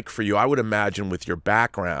it like for you? I would imagine with your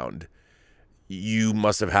background, you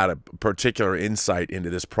must have had a particular insight into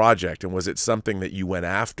this project. And was it something that you went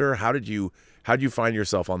after? How did you find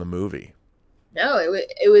yourself on the movie? No,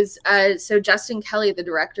 it was so Justin Kelly, the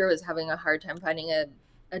director, was having a hard time finding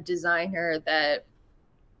a designer that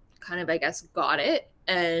kind of, I guess, got it.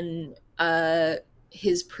 And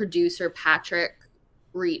his producer, Patrick,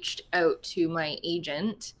 reached out to my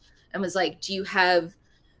agent and was like, do you have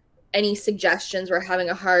any suggestions? We're having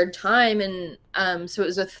a hard time. And so it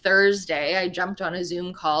was a Thursday. I jumped on a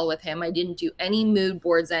Zoom call with him. I didn't do any mood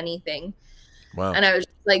boards, anything. Wow. And I was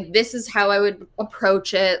like, this is how I would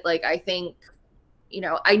approach it. Like, I think,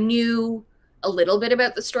 I knew a little bit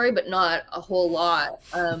about the story, but not a whole lot.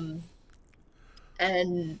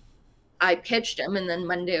 And I pitched him, and then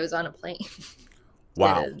Monday I was on a plane.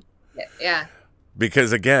 Wow. Yeah.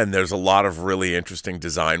 Because again, there's a lot of really interesting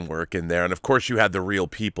design work in there. And of course you had the real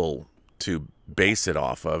people to base it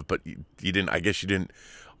off of, but you didn't, I guess you didn't,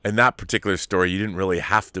 in that particular story, you didn't really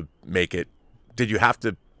have to make it. Did you have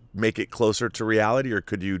to make it closer to reality, or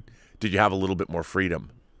did you have a little bit more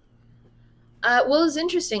freedom? Well, it was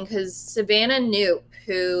interesting because Savannah Knoop,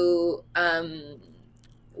 who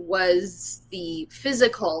was the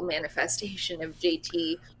physical manifestation of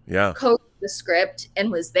JT, coded the script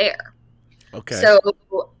and was there. Okay. So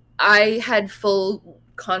I had full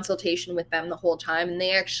consultation with them the whole time, and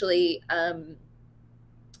they actually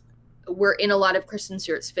were in a lot of Kristen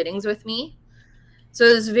Stewart's fittings with me. So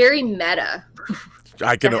it was very meta.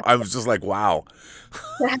 I was just like, wow.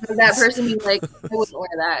 That person be like, I wouldn't wear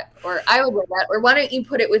that, or I would wear that, or why don't you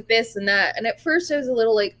put it with this and that? And at first I was a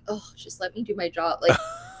little like, oh, just let me do my job. Like,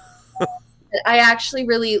 I actually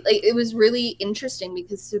really, like, it was really interesting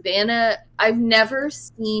because Savannah, I've never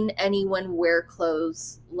seen anyone wear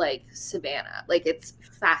clothes like Savannah. Like, it's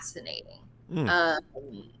fascinating.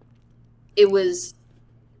 It was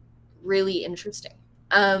really interesting.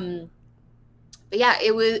 But yeah,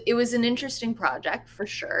 it was an interesting project for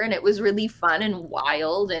sure, and it was really fun and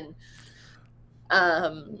wild, and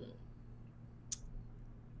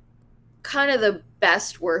kind of the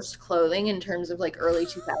best worst clothing in terms of like early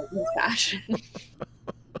 2000s fashion.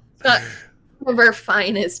 It's not one of our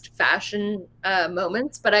finest fashion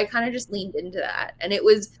moments, but I kind of just leaned into that, and it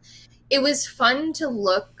was fun to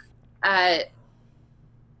look at.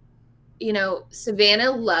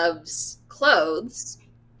 Savannah loves clothes.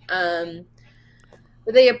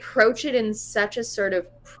 But they approach it in such a sort of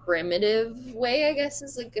primitive way, I guess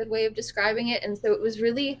is a good way of describing it. And so it was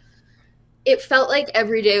really, it felt like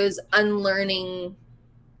every day was unlearning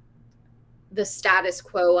the status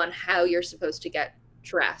quo on how you're supposed to get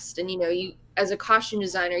dressed. And, you, as a costume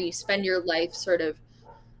designer, you spend your life sort of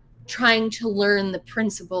trying to learn the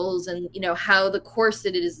principles and, how the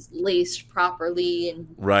corset is laced properly. And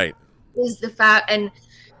right. Is the fat, and,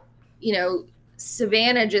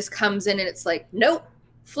 Savannah just comes in and it's like, nope,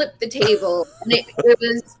 flip the table. And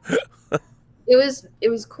it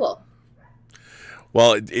was cool.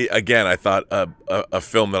 Well, again, I thought a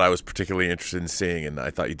film that I was particularly interested in seeing, and I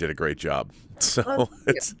thought you did a great job. So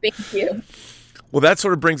thank you. Well, that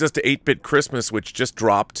sort of brings us to 8-Bit Christmas, which just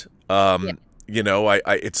dropped. You know,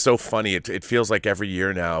 it's so funny. It feels like every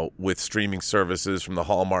year now with streaming services from the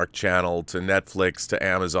Hallmark Channel to Netflix to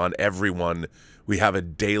Amazon, everyone, we have a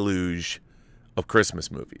deluge of Christmas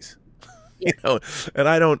movies. Yeah. You know, and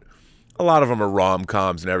a lot of them are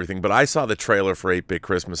rom-coms and everything, but I saw the trailer for 8-Bit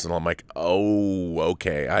Christmas and I'm like, oh,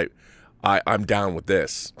 okay, I'm down with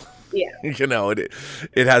this. Yeah. You know, it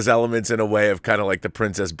has elements in a way of kind of like The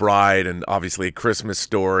Princess Bride and obviously A Christmas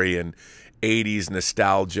Story and 80s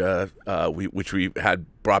nostalgia, which we had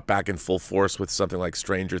brought back in full force with something like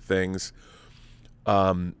Stranger Things.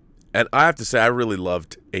 And I have to say, I really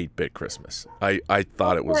loved 8-Bit Christmas. I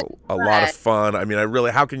thought it was a lot of fun. I mean,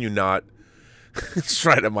 how can you not? It's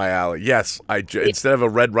right up my alley. Yes, instead of a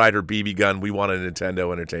Red Ryder BB gun, we want a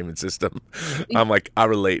Nintendo Entertainment System. I'm like, I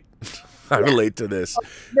relate. I relate to this.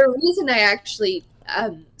 The reason I actually,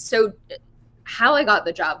 how I got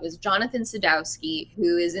the job was Jonathan Sadowski,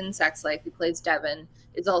 who is in Sex Life, who plays Devin,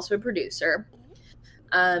 is also a producer.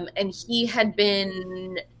 And he had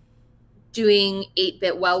been doing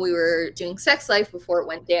 8-Bit while we were doing Sex Life before it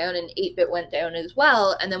went down, and 8-Bit went down as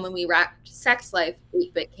well. And then when we wrapped Sex Life,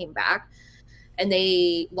 8-Bit came back, and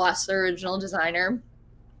they lost their original designer.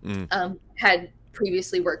 Had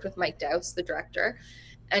previously worked with Mike Dowse, the director,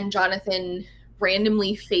 and Jonathan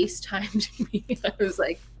randomly FaceTimed me. I was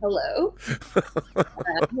like, hello.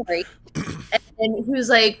 Right. And he was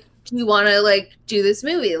like, do you want to like do this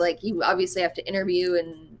movie? Like, you obviously have to interview.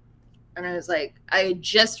 And I was like, I had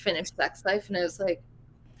just finished Sex Life. And I was like,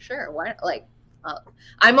 sure, why not? Like,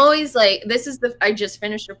 I'm always like, I just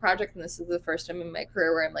finished a project and this is the first time in my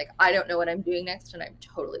career where I'm like, I don't know what I'm doing next. And I'm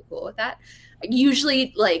totally cool with that.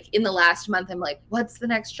 Usually like in the last month, I'm like, what's the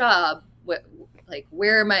next job?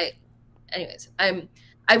 Where am I? Anyways,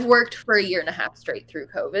 I've worked for a year and a half straight through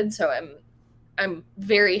COVID, so I'm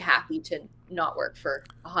very happy to not work for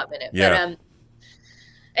a hot minute. Yeah. But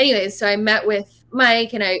anyways, so I met with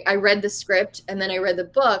Mike and I read the script and then I read the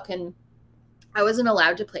book, and I wasn't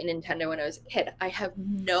allowed to play Nintendo when I was a kid. I have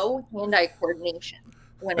no hand-eye coordination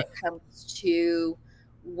when it comes to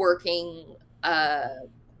working. I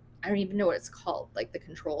don't even know what it's called, like the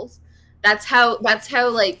controls. That's how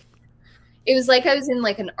like. It was like I was in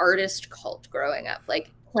like an artist cult growing up. Like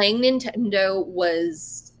playing Nintendo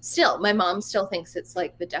was still, my mom still thinks it's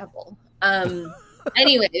like the devil.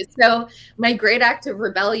 Anyways, so my great act of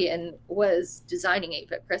rebellion was designing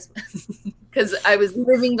 8-Bit Christmas because I was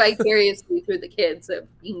living vicariously through the kids of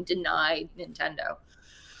being denied Nintendo.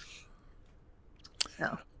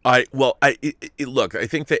 So. Look, I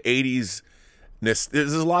think the 80s,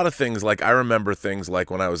 there's a lot of things, like I remember things like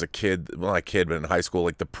when I was a kid, but in high school,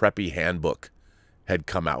 like the Preppy Handbook had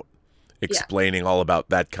come out explaining all about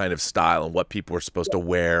that kind of style and what people were supposed to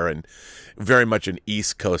wear, and very much an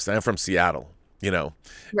East Coast. I'm from Seattle, you know,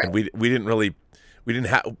 and we didn't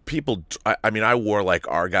have people. I mean, I wore like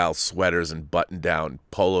Argyle sweaters and button-down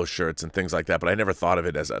polo shirts and things like that, but I never thought of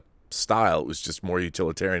it as a style. It was just more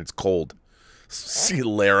utilitarian. It's cold. See,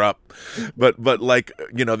 layer up, but like,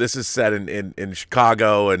 you know, this is set in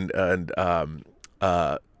Chicago, and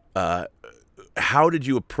how did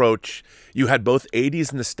you approach? You had both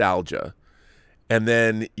 80s nostalgia, and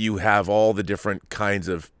then you have all the different kinds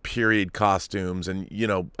of period costumes, and you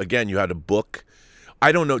know, again, you had a book.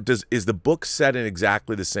 I don't know. Is the book set in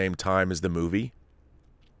exactly the same time as the movie?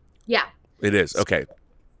 Yeah, it is. Okay.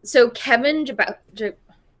 So Kevin Jabowski,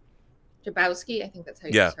 I think that's how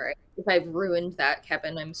you say it. Right? If I've ruined that,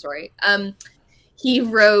 Kevin, I'm sorry. He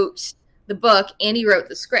wrote the book and he wrote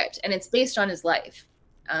the script, and it's based on his life.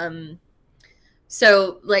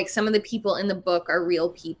 So like some of the people in the book are real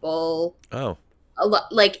people. Oh.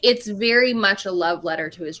 Like it's very much a love letter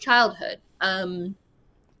to his childhood. And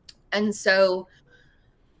so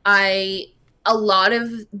a lot of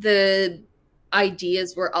the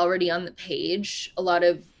ideas were already on the page. A lot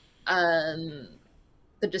of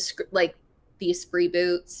like these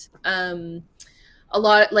reboots, a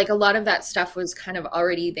lot of that stuff was kind of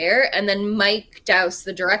already there. And then Mike Dowse,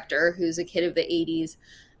 the director, who's a kid of the 80s,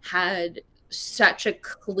 had such a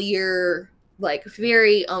clear, like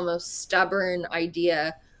very almost stubborn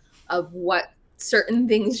idea of what certain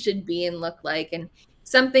things should be and look like, and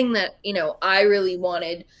something that, you know, I really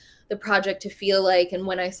wanted the project to feel like. And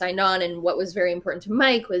when I signed on, and what was very important to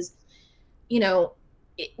Mike was, you know,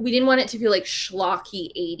 we didn't want it to feel like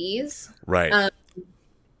schlocky 80s. Right.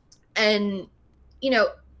 And, you know,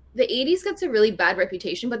 the 80s gets a really bad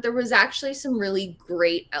reputation, but there was actually some really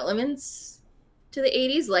great elements to the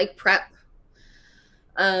 80s, like prep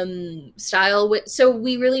style. So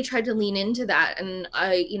we really tried to lean into that. And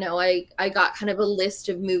I got kind of a list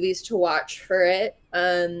of movies to watch for it.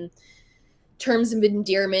 Terms of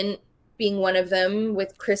Endearment being one of them,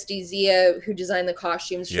 with Christy Zia, who designed the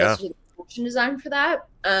costumes. She also did the production design for that.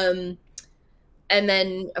 And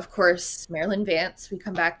then, of course, Marilyn Vance. We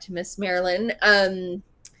come back to Miss Marilyn.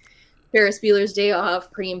 Ferris Bueller's Day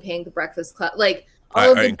Off, Pretty in Pink, The Breakfast Club, like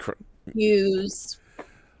all of the Hughes.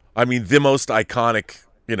 I mean, the most iconic,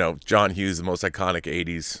 you know, John Hughes, the most iconic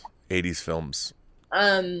 80s films.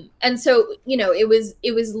 And so, you know, it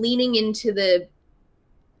was leaning into the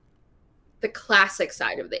classic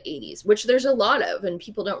side of the 80s, which there's a lot of, and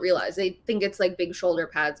people don't realize. They think it's like big shoulder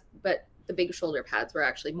pads, but the big shoulder pads were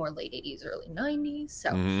actually more late 80s, early 90s.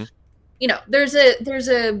 So, you know, there's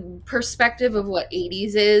a perspective of what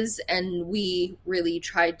 80s is, and we really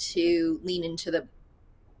tried to lean into the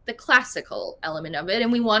classical element of it,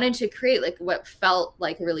 and we wanted to create like what felt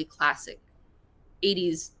like a really classic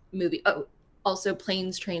 80s movie. Oh, also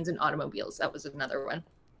Planes, Trains, and Automobiles. That was another one.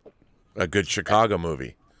 A good Chicago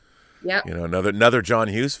movie. Yeah. You know, another John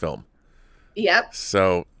Hughes film. Yep.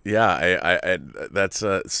 So yeah, I that's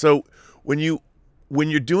so when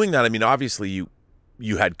you're doing that, I mean, obviously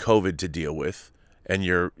you had COVID to deal with, and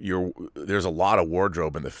there's a lot of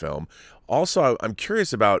wardrobe in the film. Also, I'm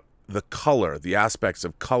curious about the color, the aspects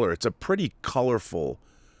of color. It's a pretty colorful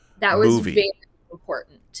that was movie. Very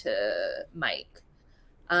important to Mike.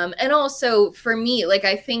 And also for me, like,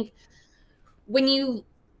 I think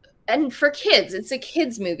and for kids, it's a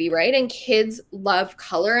kids movie, right? And kids love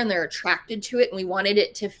color and they're attracted to it. And we wanted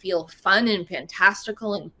it to feel fun and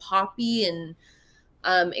fantastical and poppy and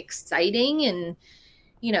exciting. And,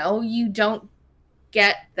 you know, you don't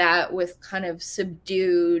get that with kind of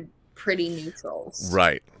subdued, pretty neutrals.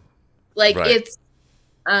 Right. Like it's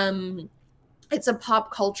a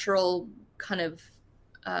pop cultural kind of,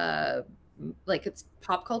 like it's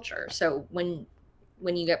pop culture. So when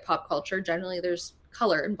you get pop culture, generally there's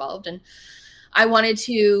color involved, and I wanted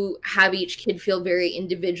to have each kid feel very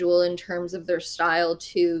individual in terms of their style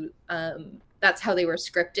too. That's how they were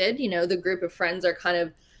scripted. You know, the group of friends are kind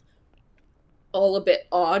of all a bit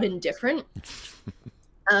odd and different.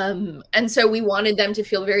 And so we wanted them to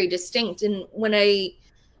feel very distinct. And when I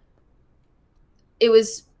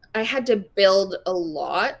had to build a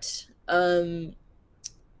lot.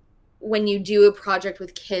 When you do a project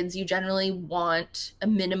with kids, you generally want a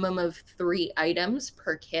minimum of 3 items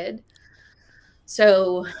per kid.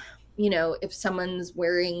 So, you know, if someone's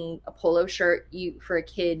wearing a polo shirt, for a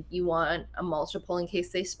kid, you want a multiple in case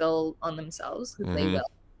they spill on themselves, because they will.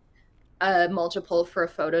 A multiple for a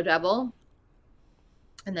photo devil,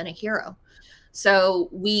 and then a hero. So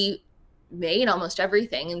we made almost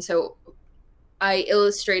everything. And so I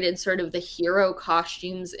illustrated sort of the hero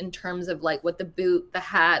costumes in terms of like what the boot, the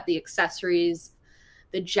hat, the accessories,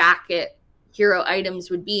 the jacket, hero items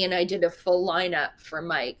would be. And I did a full lineup for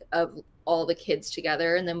Mike of all the kids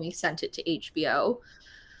together. And then we sent it to HBO.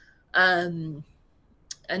 And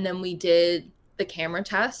then we did the camera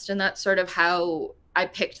test. And that's sort of how I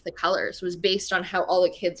picked the colors, was based on how all the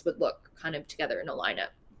kids would look kind of together in a lineup.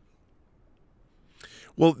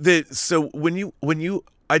 Well, so when you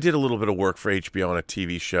I did a little bit of work for HBO on a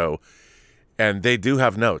TV show, and they do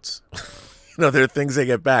have notes. You know, there are things they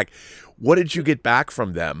get back. What did you get back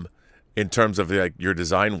from them in terms of like your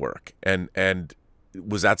design work? And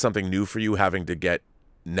was that something new for you, having to get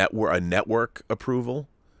a network approval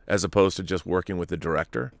as opposed to just working with the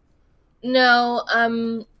director? No,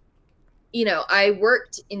 you know, I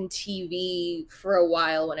worked in TV for a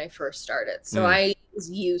while when I first started, so I was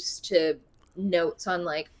used to notes on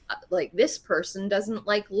like this person doesn't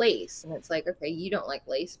like lace, and it's like, okay, you don't like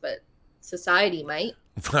lace, but society might.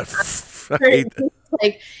 Right.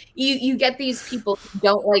 Like you get these people who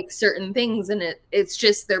don't like certain things, and it's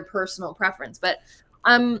just their personal preference. But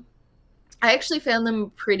I actually found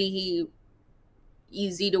them pretty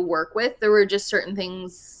easy to work with. There were just certain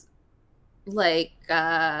things like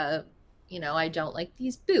you know, I don't like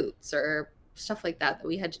these boots or stuff like that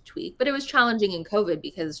we had to tweak. But it was challenging in COVID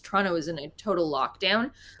because Toronto was in a total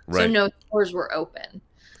lockdown. Right. So no stores were open.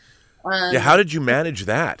 Yeah, how did you manage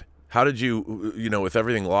that? How did you, you know, with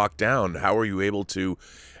everything locked down, how were you able to,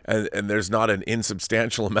 and there's not an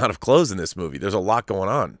insubstantial amount of clothes in this movie. There's a lot going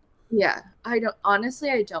on. Yeah, I don't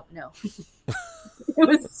know. It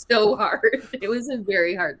was so hard. It was a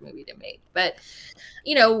very hard movie to make. But,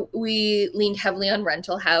 you know, we leaned heavily on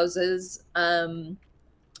rental houses.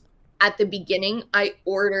 At the beginning, I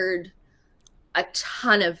ordered a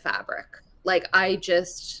ton of fabric. Like, I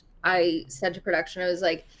said to production, I was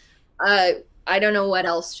like, I don't know what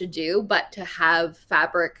else to do but to have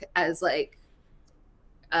fabric as like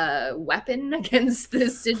a weapon against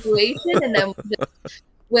this situation. And then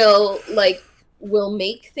we'll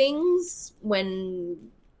make things when,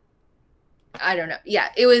 I don't know. Yeah,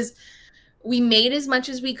 it was we made as much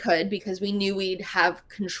as we could because we knew we'd have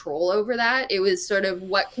control over that. It was sort of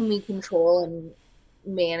what can we control and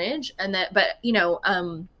manage, and that, but you know,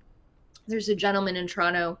 there's a gentleman in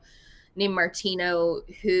Toronto named Martino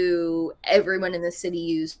who everyone in the city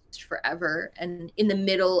used forever, and in the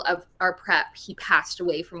middle of our prep he passed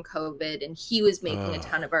away from COVID, and he was making a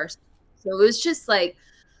ton of our, so it was just like,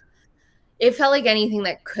 it felt like anything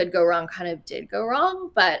that could go wrong kind of did go wrong.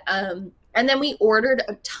 But and then we ordered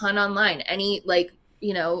a ton online. Any, like,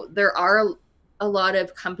 you know, there are a lot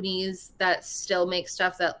of companies that still make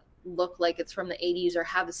stuff that look like it's from the 80s or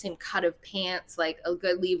have the same cut of pants, like a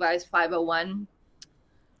good Levi's 501,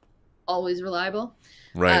 always reliable.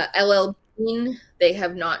 Right. LL Bean, they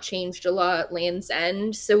have not changed a lot. Land's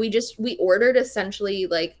End. So we ordered essentially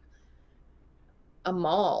like a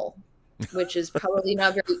mall, which is probably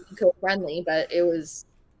not very eco-friendly, but it was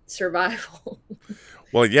survival.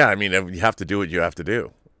 Well, yeah, I mean, you have to do what you have to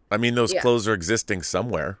do. I mean, those Yeah. clothes are existing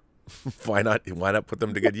somewhere. Why not put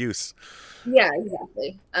them to good use? Yeah,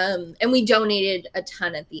 exactly. And we donated a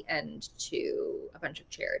ton at the end to a bunch of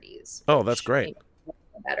charities. Oh, that's great.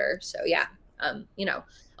 Better. So yeah, you know,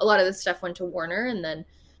 a lot of the stuff went to Warner, and then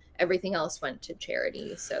everything else went to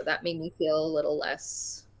charity. So that made me feel a little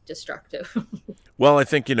less destructive. Well, I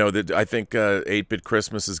think, you know, that I think 8-Bit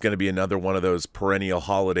Christmas is going to be another one of those perennial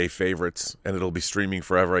holiday favorites, and it'll be streaming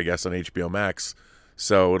forever, I guess, on HBO Max.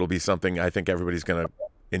 So it'll be something I think everybody's going to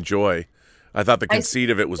enjoy. I thought the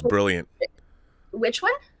conceit of it was brilliant. Which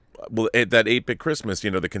one? Well, that 8-Bit Christmas,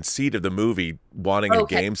 you know, the conceit of the movie, wanting a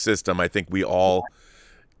game system, I think we all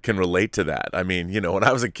can relate to that. I mean, you know, when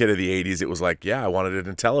I was a kid of the 80s, it was like, yeah, I wanted it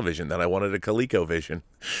in television. Then I wanted a ColecoVision.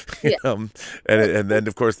 Yeah. And then,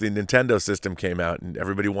 of course, the Nintendo system came out, and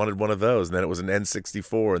everybody wanted one of those. And then it was an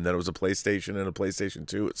N64, and then it was a PlayStation and a PlayStation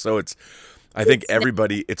 2. So I think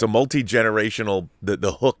everybody, it's a multi-generational,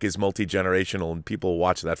 the hook is multi-generational, and people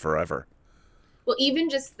watch that forever. Well, even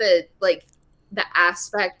just the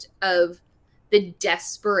aspect of the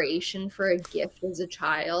desperation for a gift as a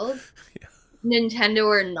child, yeah. Nintendo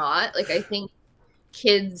or not, like, I think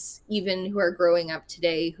kids even who are growing up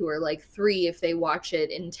today who are like 3, if they watch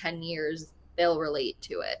it in 10 years, they'll relate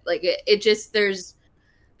to it. Like it just, there's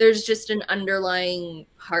just an underlying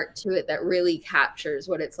part to it that really captures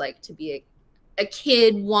what it's like to be a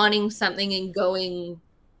kid wanting something and going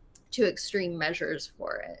to extreme measures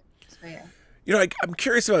for it. So yeah. You know, I'm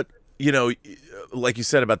curious about, you know, like you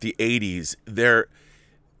said about the 80s,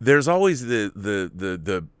 there's always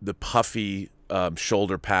the puffy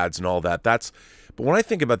shoulder pads and all that. But when I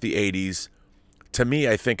think about the 80s, to me,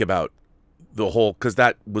 I think about the whole, because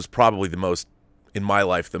that was probably the most, in my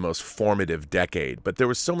life, the most formative decade. But there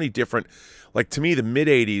were so many different, like, to me, the mid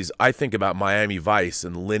 80s, I think about Miami Vice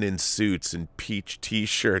and linen suits and peach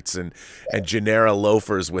T-shirts and Genera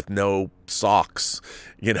loafers with no socks,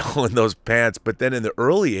 you know, and those pants. But then in the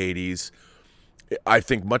early 80s, I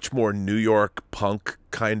think much more New York punk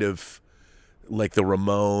kind of, like the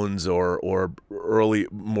Ramones or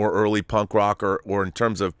more early punk rock, or in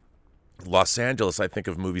terms of Los Angeles, I think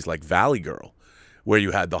of movies like Valley Girl, where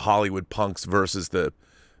you had the Hollywood punks versus the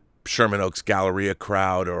Sherman Oaks Galleria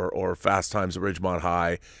crowd or Fast Times at Ridgemont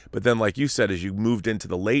High. But then, like you said, as you moved into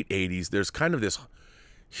the late 80s, there's kind of this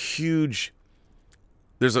huge,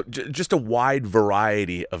 there's just a wide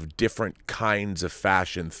variety of different kinds of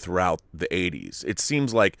fashion throughout the 80s. It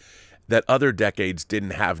seems like that other decades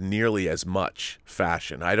didn't have nearly as much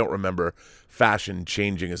fashion. I don't remember fashion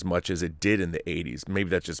changing as much as it did in the 80s. Maybe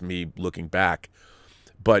that's just me looking back.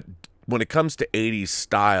 But when it comes to 80s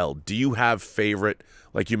style, do you have favorite,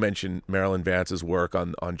 like you mentioned Marilyn Vance's work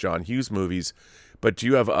on John Hughes movies, but do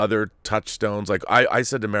you have other touchstones? Like I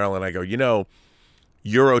said to Marilyn, I go, you know,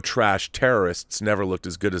 Eurotrash terrorists never looked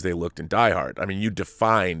as good as they looked in Die Hard. I mean, you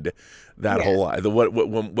defined that whole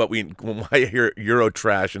when I hear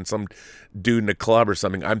Eurotrash and some dude in a club or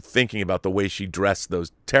something, I'm thinking about the way she dressed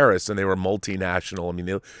those terrorists, and they were multinational. I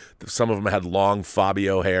mean, some of them had long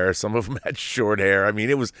Fabio hair, some of them had short hair. I mean,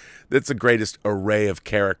 it's the greatest array of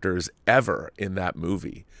characters ever in that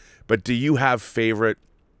movie. But do you have favorite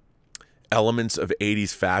elements of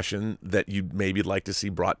 80s fashion that you'd maybe like to see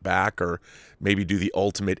brought back, or maybe do the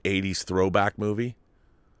ultimate 80s throwback movie?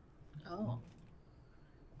 Oh,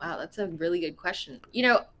 wow, that's a really good question. You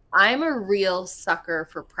know, I'm a real sucker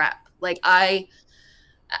for prep. Like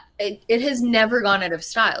it has never gone out of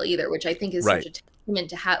style either, which I think is such a testament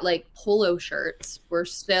to have, like, polo shirts. We're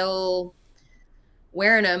still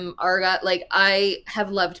wearing them. Like, I have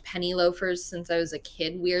loved penny loafers since I was a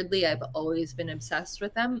kid. Weirdly, I've always been obsessed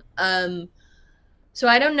with them. So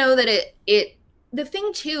I don't know that the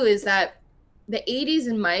thing too is that the 80s,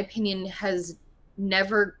 in my opinion, has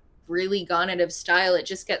never really gone out of style. It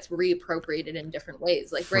just gets reappropriated in different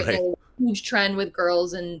ways. Like right now, huge trend with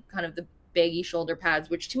girls and kind of the baggy shoulder pads,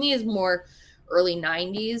 which to me is more early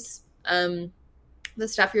 90s, the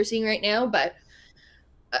stuff you're seeing right now. But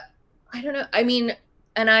I don't know. I mean,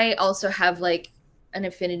 and I also have like an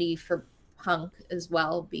affinity for punk as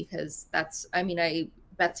well, because that's, I mean,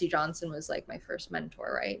 Betsy Johnson was like my first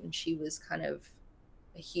mentor, right? And she was kind of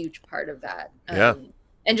a huge part of that. Yeah.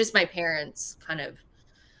 And just my parents kind of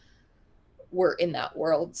were in that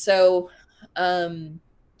world. So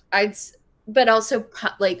but also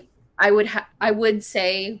like I would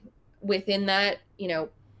say within that, you know,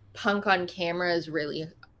 punk on camera is really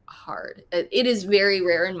hard. It is very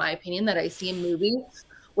rare, in my opinion, that I see a movie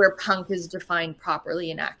where punk is defined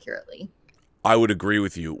properly and accurately. I would agree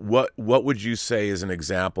with you. What would you say is an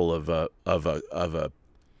example of a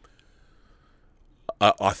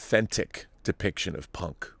authentic depiction of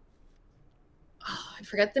punk? Oh, I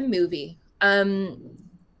forget the movie.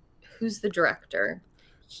 Who's the director?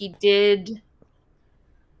 He did.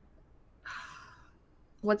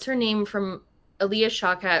 What's her name from Aaliyah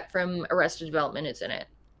Shawkat from Arrested Development is in it.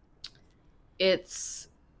 It's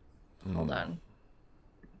hold on.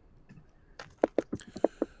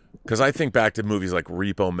 Because I think back to movies like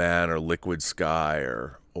Repo Man or Liquid Sky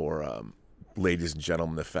or Ladies and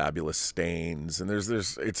Gentlemen, The Fabulous Stains, and there's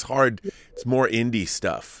it's hard. It's more indie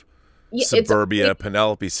stuff. Yeah, Suburbia,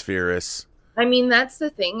 Penelope Spheris. I mean, that's the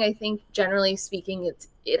thing. I think generally speaking,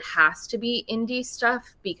 it has to be indie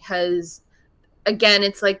stuff because, again,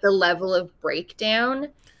 it's like the level of breakdown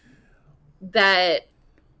that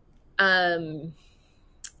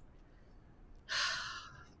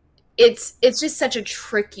it's just such a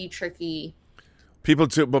tricky people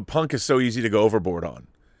too, but punk is so easy to go overboard on.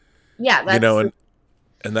 Yeah, that's, you know,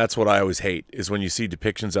 and that's what I always hate is when you see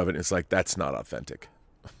depictions of it and it's like, that's not authentic.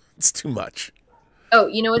 It's too much. Oh,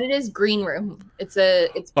 you know what it is? Green Room. It's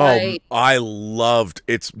by, I loved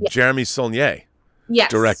it's yeah. Jeremy Saulnier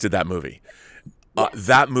directed that movie. Yes.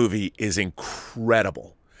 That movie is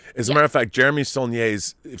incredible. As a matter of fact, Jeremy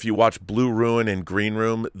Saulnier's, if you watch Blue Ruin and Green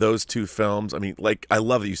Room, those two films, I mean, like, I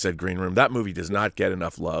love that you said Green Room. That movie does not get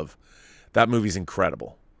enough love. That movie's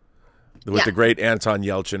incredible. With the great Anton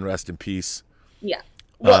Yelchin, rest in peace. Yeah.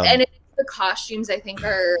 Well, and the costumes, I think,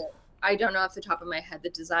 are, I don't know off the top of my head the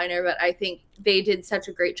designer, but I think they did such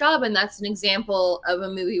a great job. And that's an example of a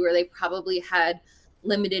movie where they probably had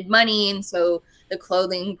limited money. And so the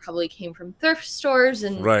clothing probably came from thrift stores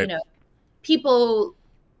and, you know, people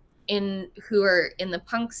who are in the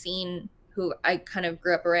punk scene who I kind of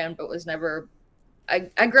grew up around, but was never,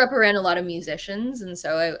 I grew up around a lot of musicians. And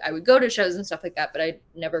so I would go to shows and stuff like that, but I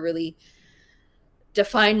never really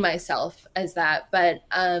defined myself as that. But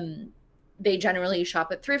they generally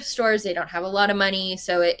shop at thrift stores. They don't have a lot of money.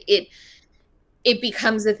 So it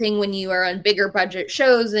becomes a thing when you are on bigger budget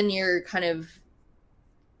shows and you're kind of,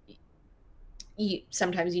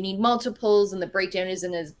 sometimes you need multiples and the breakdown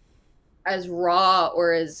isn't as raw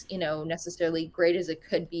or as, you know, necessarily great as it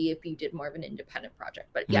could be if you did more of an independent project.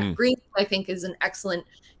 But yeah, Green, I think, is an excellent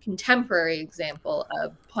contemporary example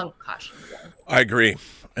of punk costume design. I agree.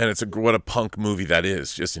 And it's what a punk movie that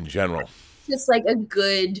is, just in general. Just like a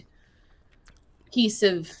good piece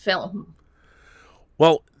of film.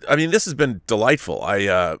 Well, I mean, this has been delightful.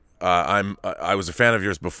 I was a fan of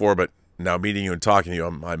yours before, but now meeting you and talking to you,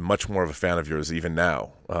 I'm much more of a fan of yours even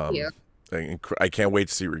now. Yeah. I can't wait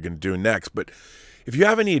to see what you're going to do next. But if you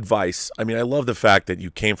have any advice, I mean, I love the fact that you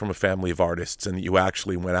came from a family of artists and that you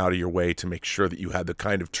actually went out of your way to make sure that you had the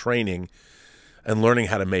kind of training and learning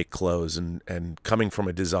how to make clothes and coming from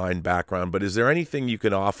a design background. But is there anything you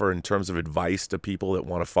can offer in terms of advice to people that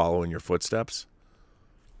want to follow in your footsteps?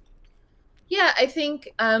 Yeah, I think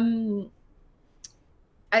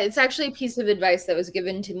it's actually a piece of advice that was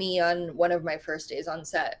given to me on one of my first days on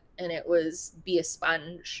set, and it was be a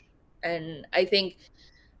sponge. And I think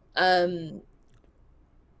I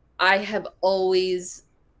have always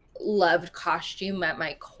loved costume at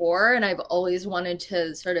my core, and I've always wanted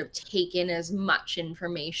to sort of take in as much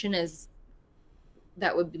information as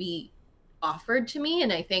that would be offered to me.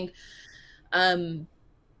 And I think and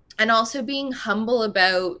also being humble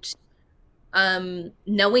about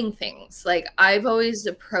knowing things. Like, I've always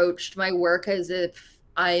approached my work as if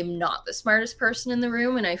I'm not the smartest person in the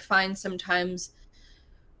room, and I find sometimes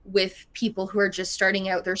with people who are just starting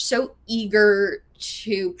out, they're so eager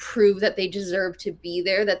to prove that they deserve to be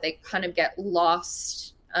there that they kind of get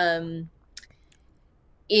lost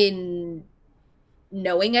in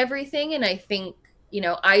knowing everything. And I think, you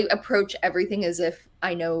know, I approach everything as if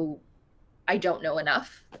I don't know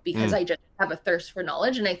enough, because I just have a thirst for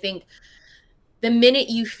knowledge. And I think the minute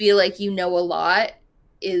you feel like you know a lot,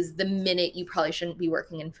 is the minute you probably shouldn't be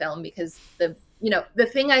working in film, because the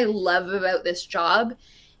thing I love about this job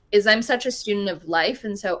is I'm such a student of life.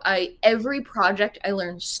 And so every project I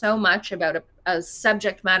learn so much about a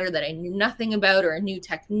subject matter that I knew nothing about, or a new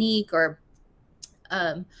technique, or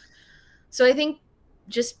so I think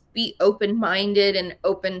just be open-minded and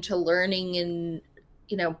open to learning, and,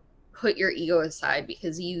 put your ego aside,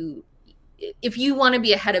 because if you want to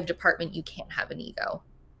be a head of department, you can't have an ego.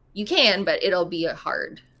 You can, but it'll be a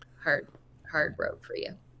hard road for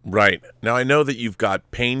you. Right. Now, I know that you've got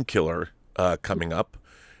Painkiller coming up,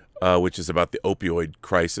 which is about the opioid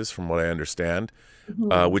crisis, from what I understand,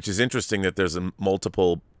 which is interesting that there's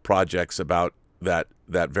multiple projects about that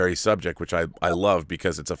very subject, which I love,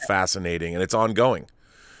 because it's a fascinating, and it's ongoing.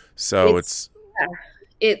 So it's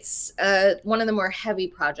one of the more heavy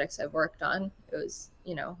projects I've worked on. It was,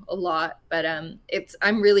 a lot, but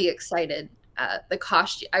I'm really excited. The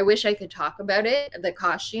costume, I wish I could talk about it, the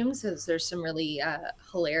costumes, because there's some really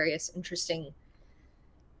hilarious, interesting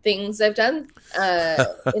things I've done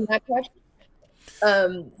in that project.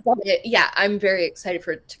 But I'm very excited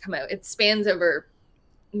for it to come out. It spans over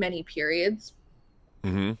many periods,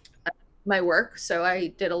 my work. So I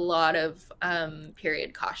did a lot of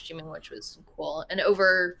period costuming, which was cool, and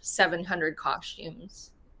over 700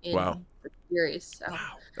 costumes in the series. So.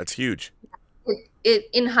 Wow, that's huge.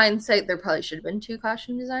 In hindsight, there probably should have been 2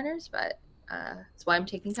 costume designers, but that's why I'm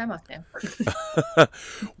taking time off now.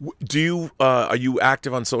 Are you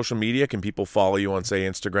active on social media? Can people follow you on, say,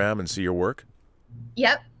 Instagram and see your work?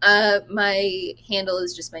 Yep. My handle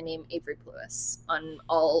is just my name, Avery Plewes, on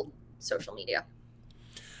all social media.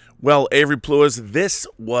 Well, Avery Plewes, this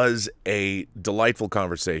was a delightful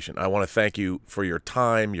conversation. I want to thank you for your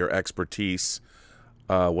time, your expertise.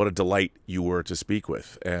 What a delight you were to speak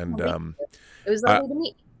with. And it was lovely to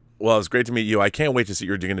meet. Well, it's great to meet you. I can't wait to see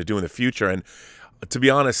what you're going to do in the future. And to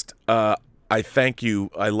be honest, I thank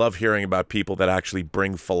you. I love hearing about people that actually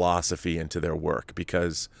bring philosophy into their work,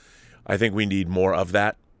 because I think we need more of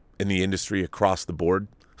that in the industry across the board.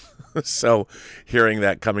 So hearing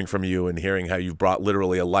that coming from you, and hearing how you've brought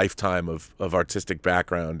literally a lifetime of artistic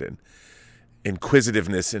background and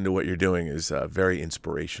inquisitiveness into what you're doing is very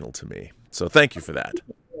inspirational to me. So thank you for that.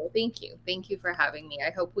 Thank you. Thank you for having me.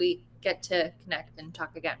 I hope we get to connect and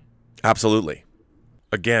talk again. Absolutely.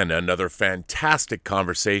 Again, another fantastic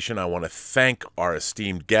conversation. I want to thank our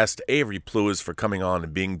esteemed guest, Avery Plewes, for coming on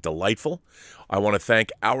and being delightful. I want to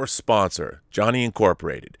thank our sponsor, Gianni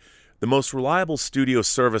Incorporated, the most reliable studio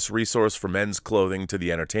service resource for men's clothing to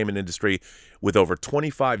the entertainment industry, with over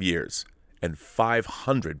 25 years and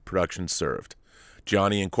 500 productions served.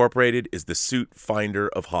 Gianni Incorporated is the suit finder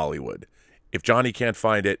of Hollywood. If Gianni can't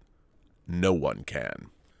find it, no one can.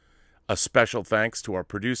 A special thanks to our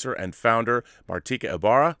producer and founder, Martika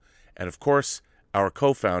Ibarra, and of course, our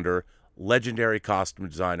co-founder, legendary costume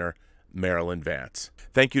designer, Marilyn Vance.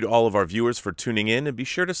 Thank you to all of our viewers for tuning in, and be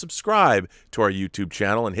sure to subscribe to our YouTube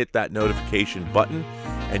channel and hit that notification button.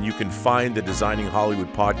 And you can find the Designing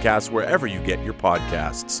Hollywood podcast wherever you get your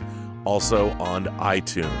podcasts, also on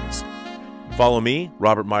iTunes. Follow me,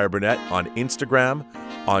 Robert Meyer Burnett, on Instagram,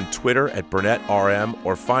 on Twitter at BurnettRM,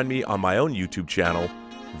 or find me on my own YouTube channel,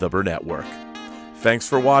 The Burnett Work. Thanks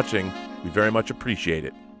for watching. We very much appreciate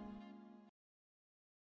it.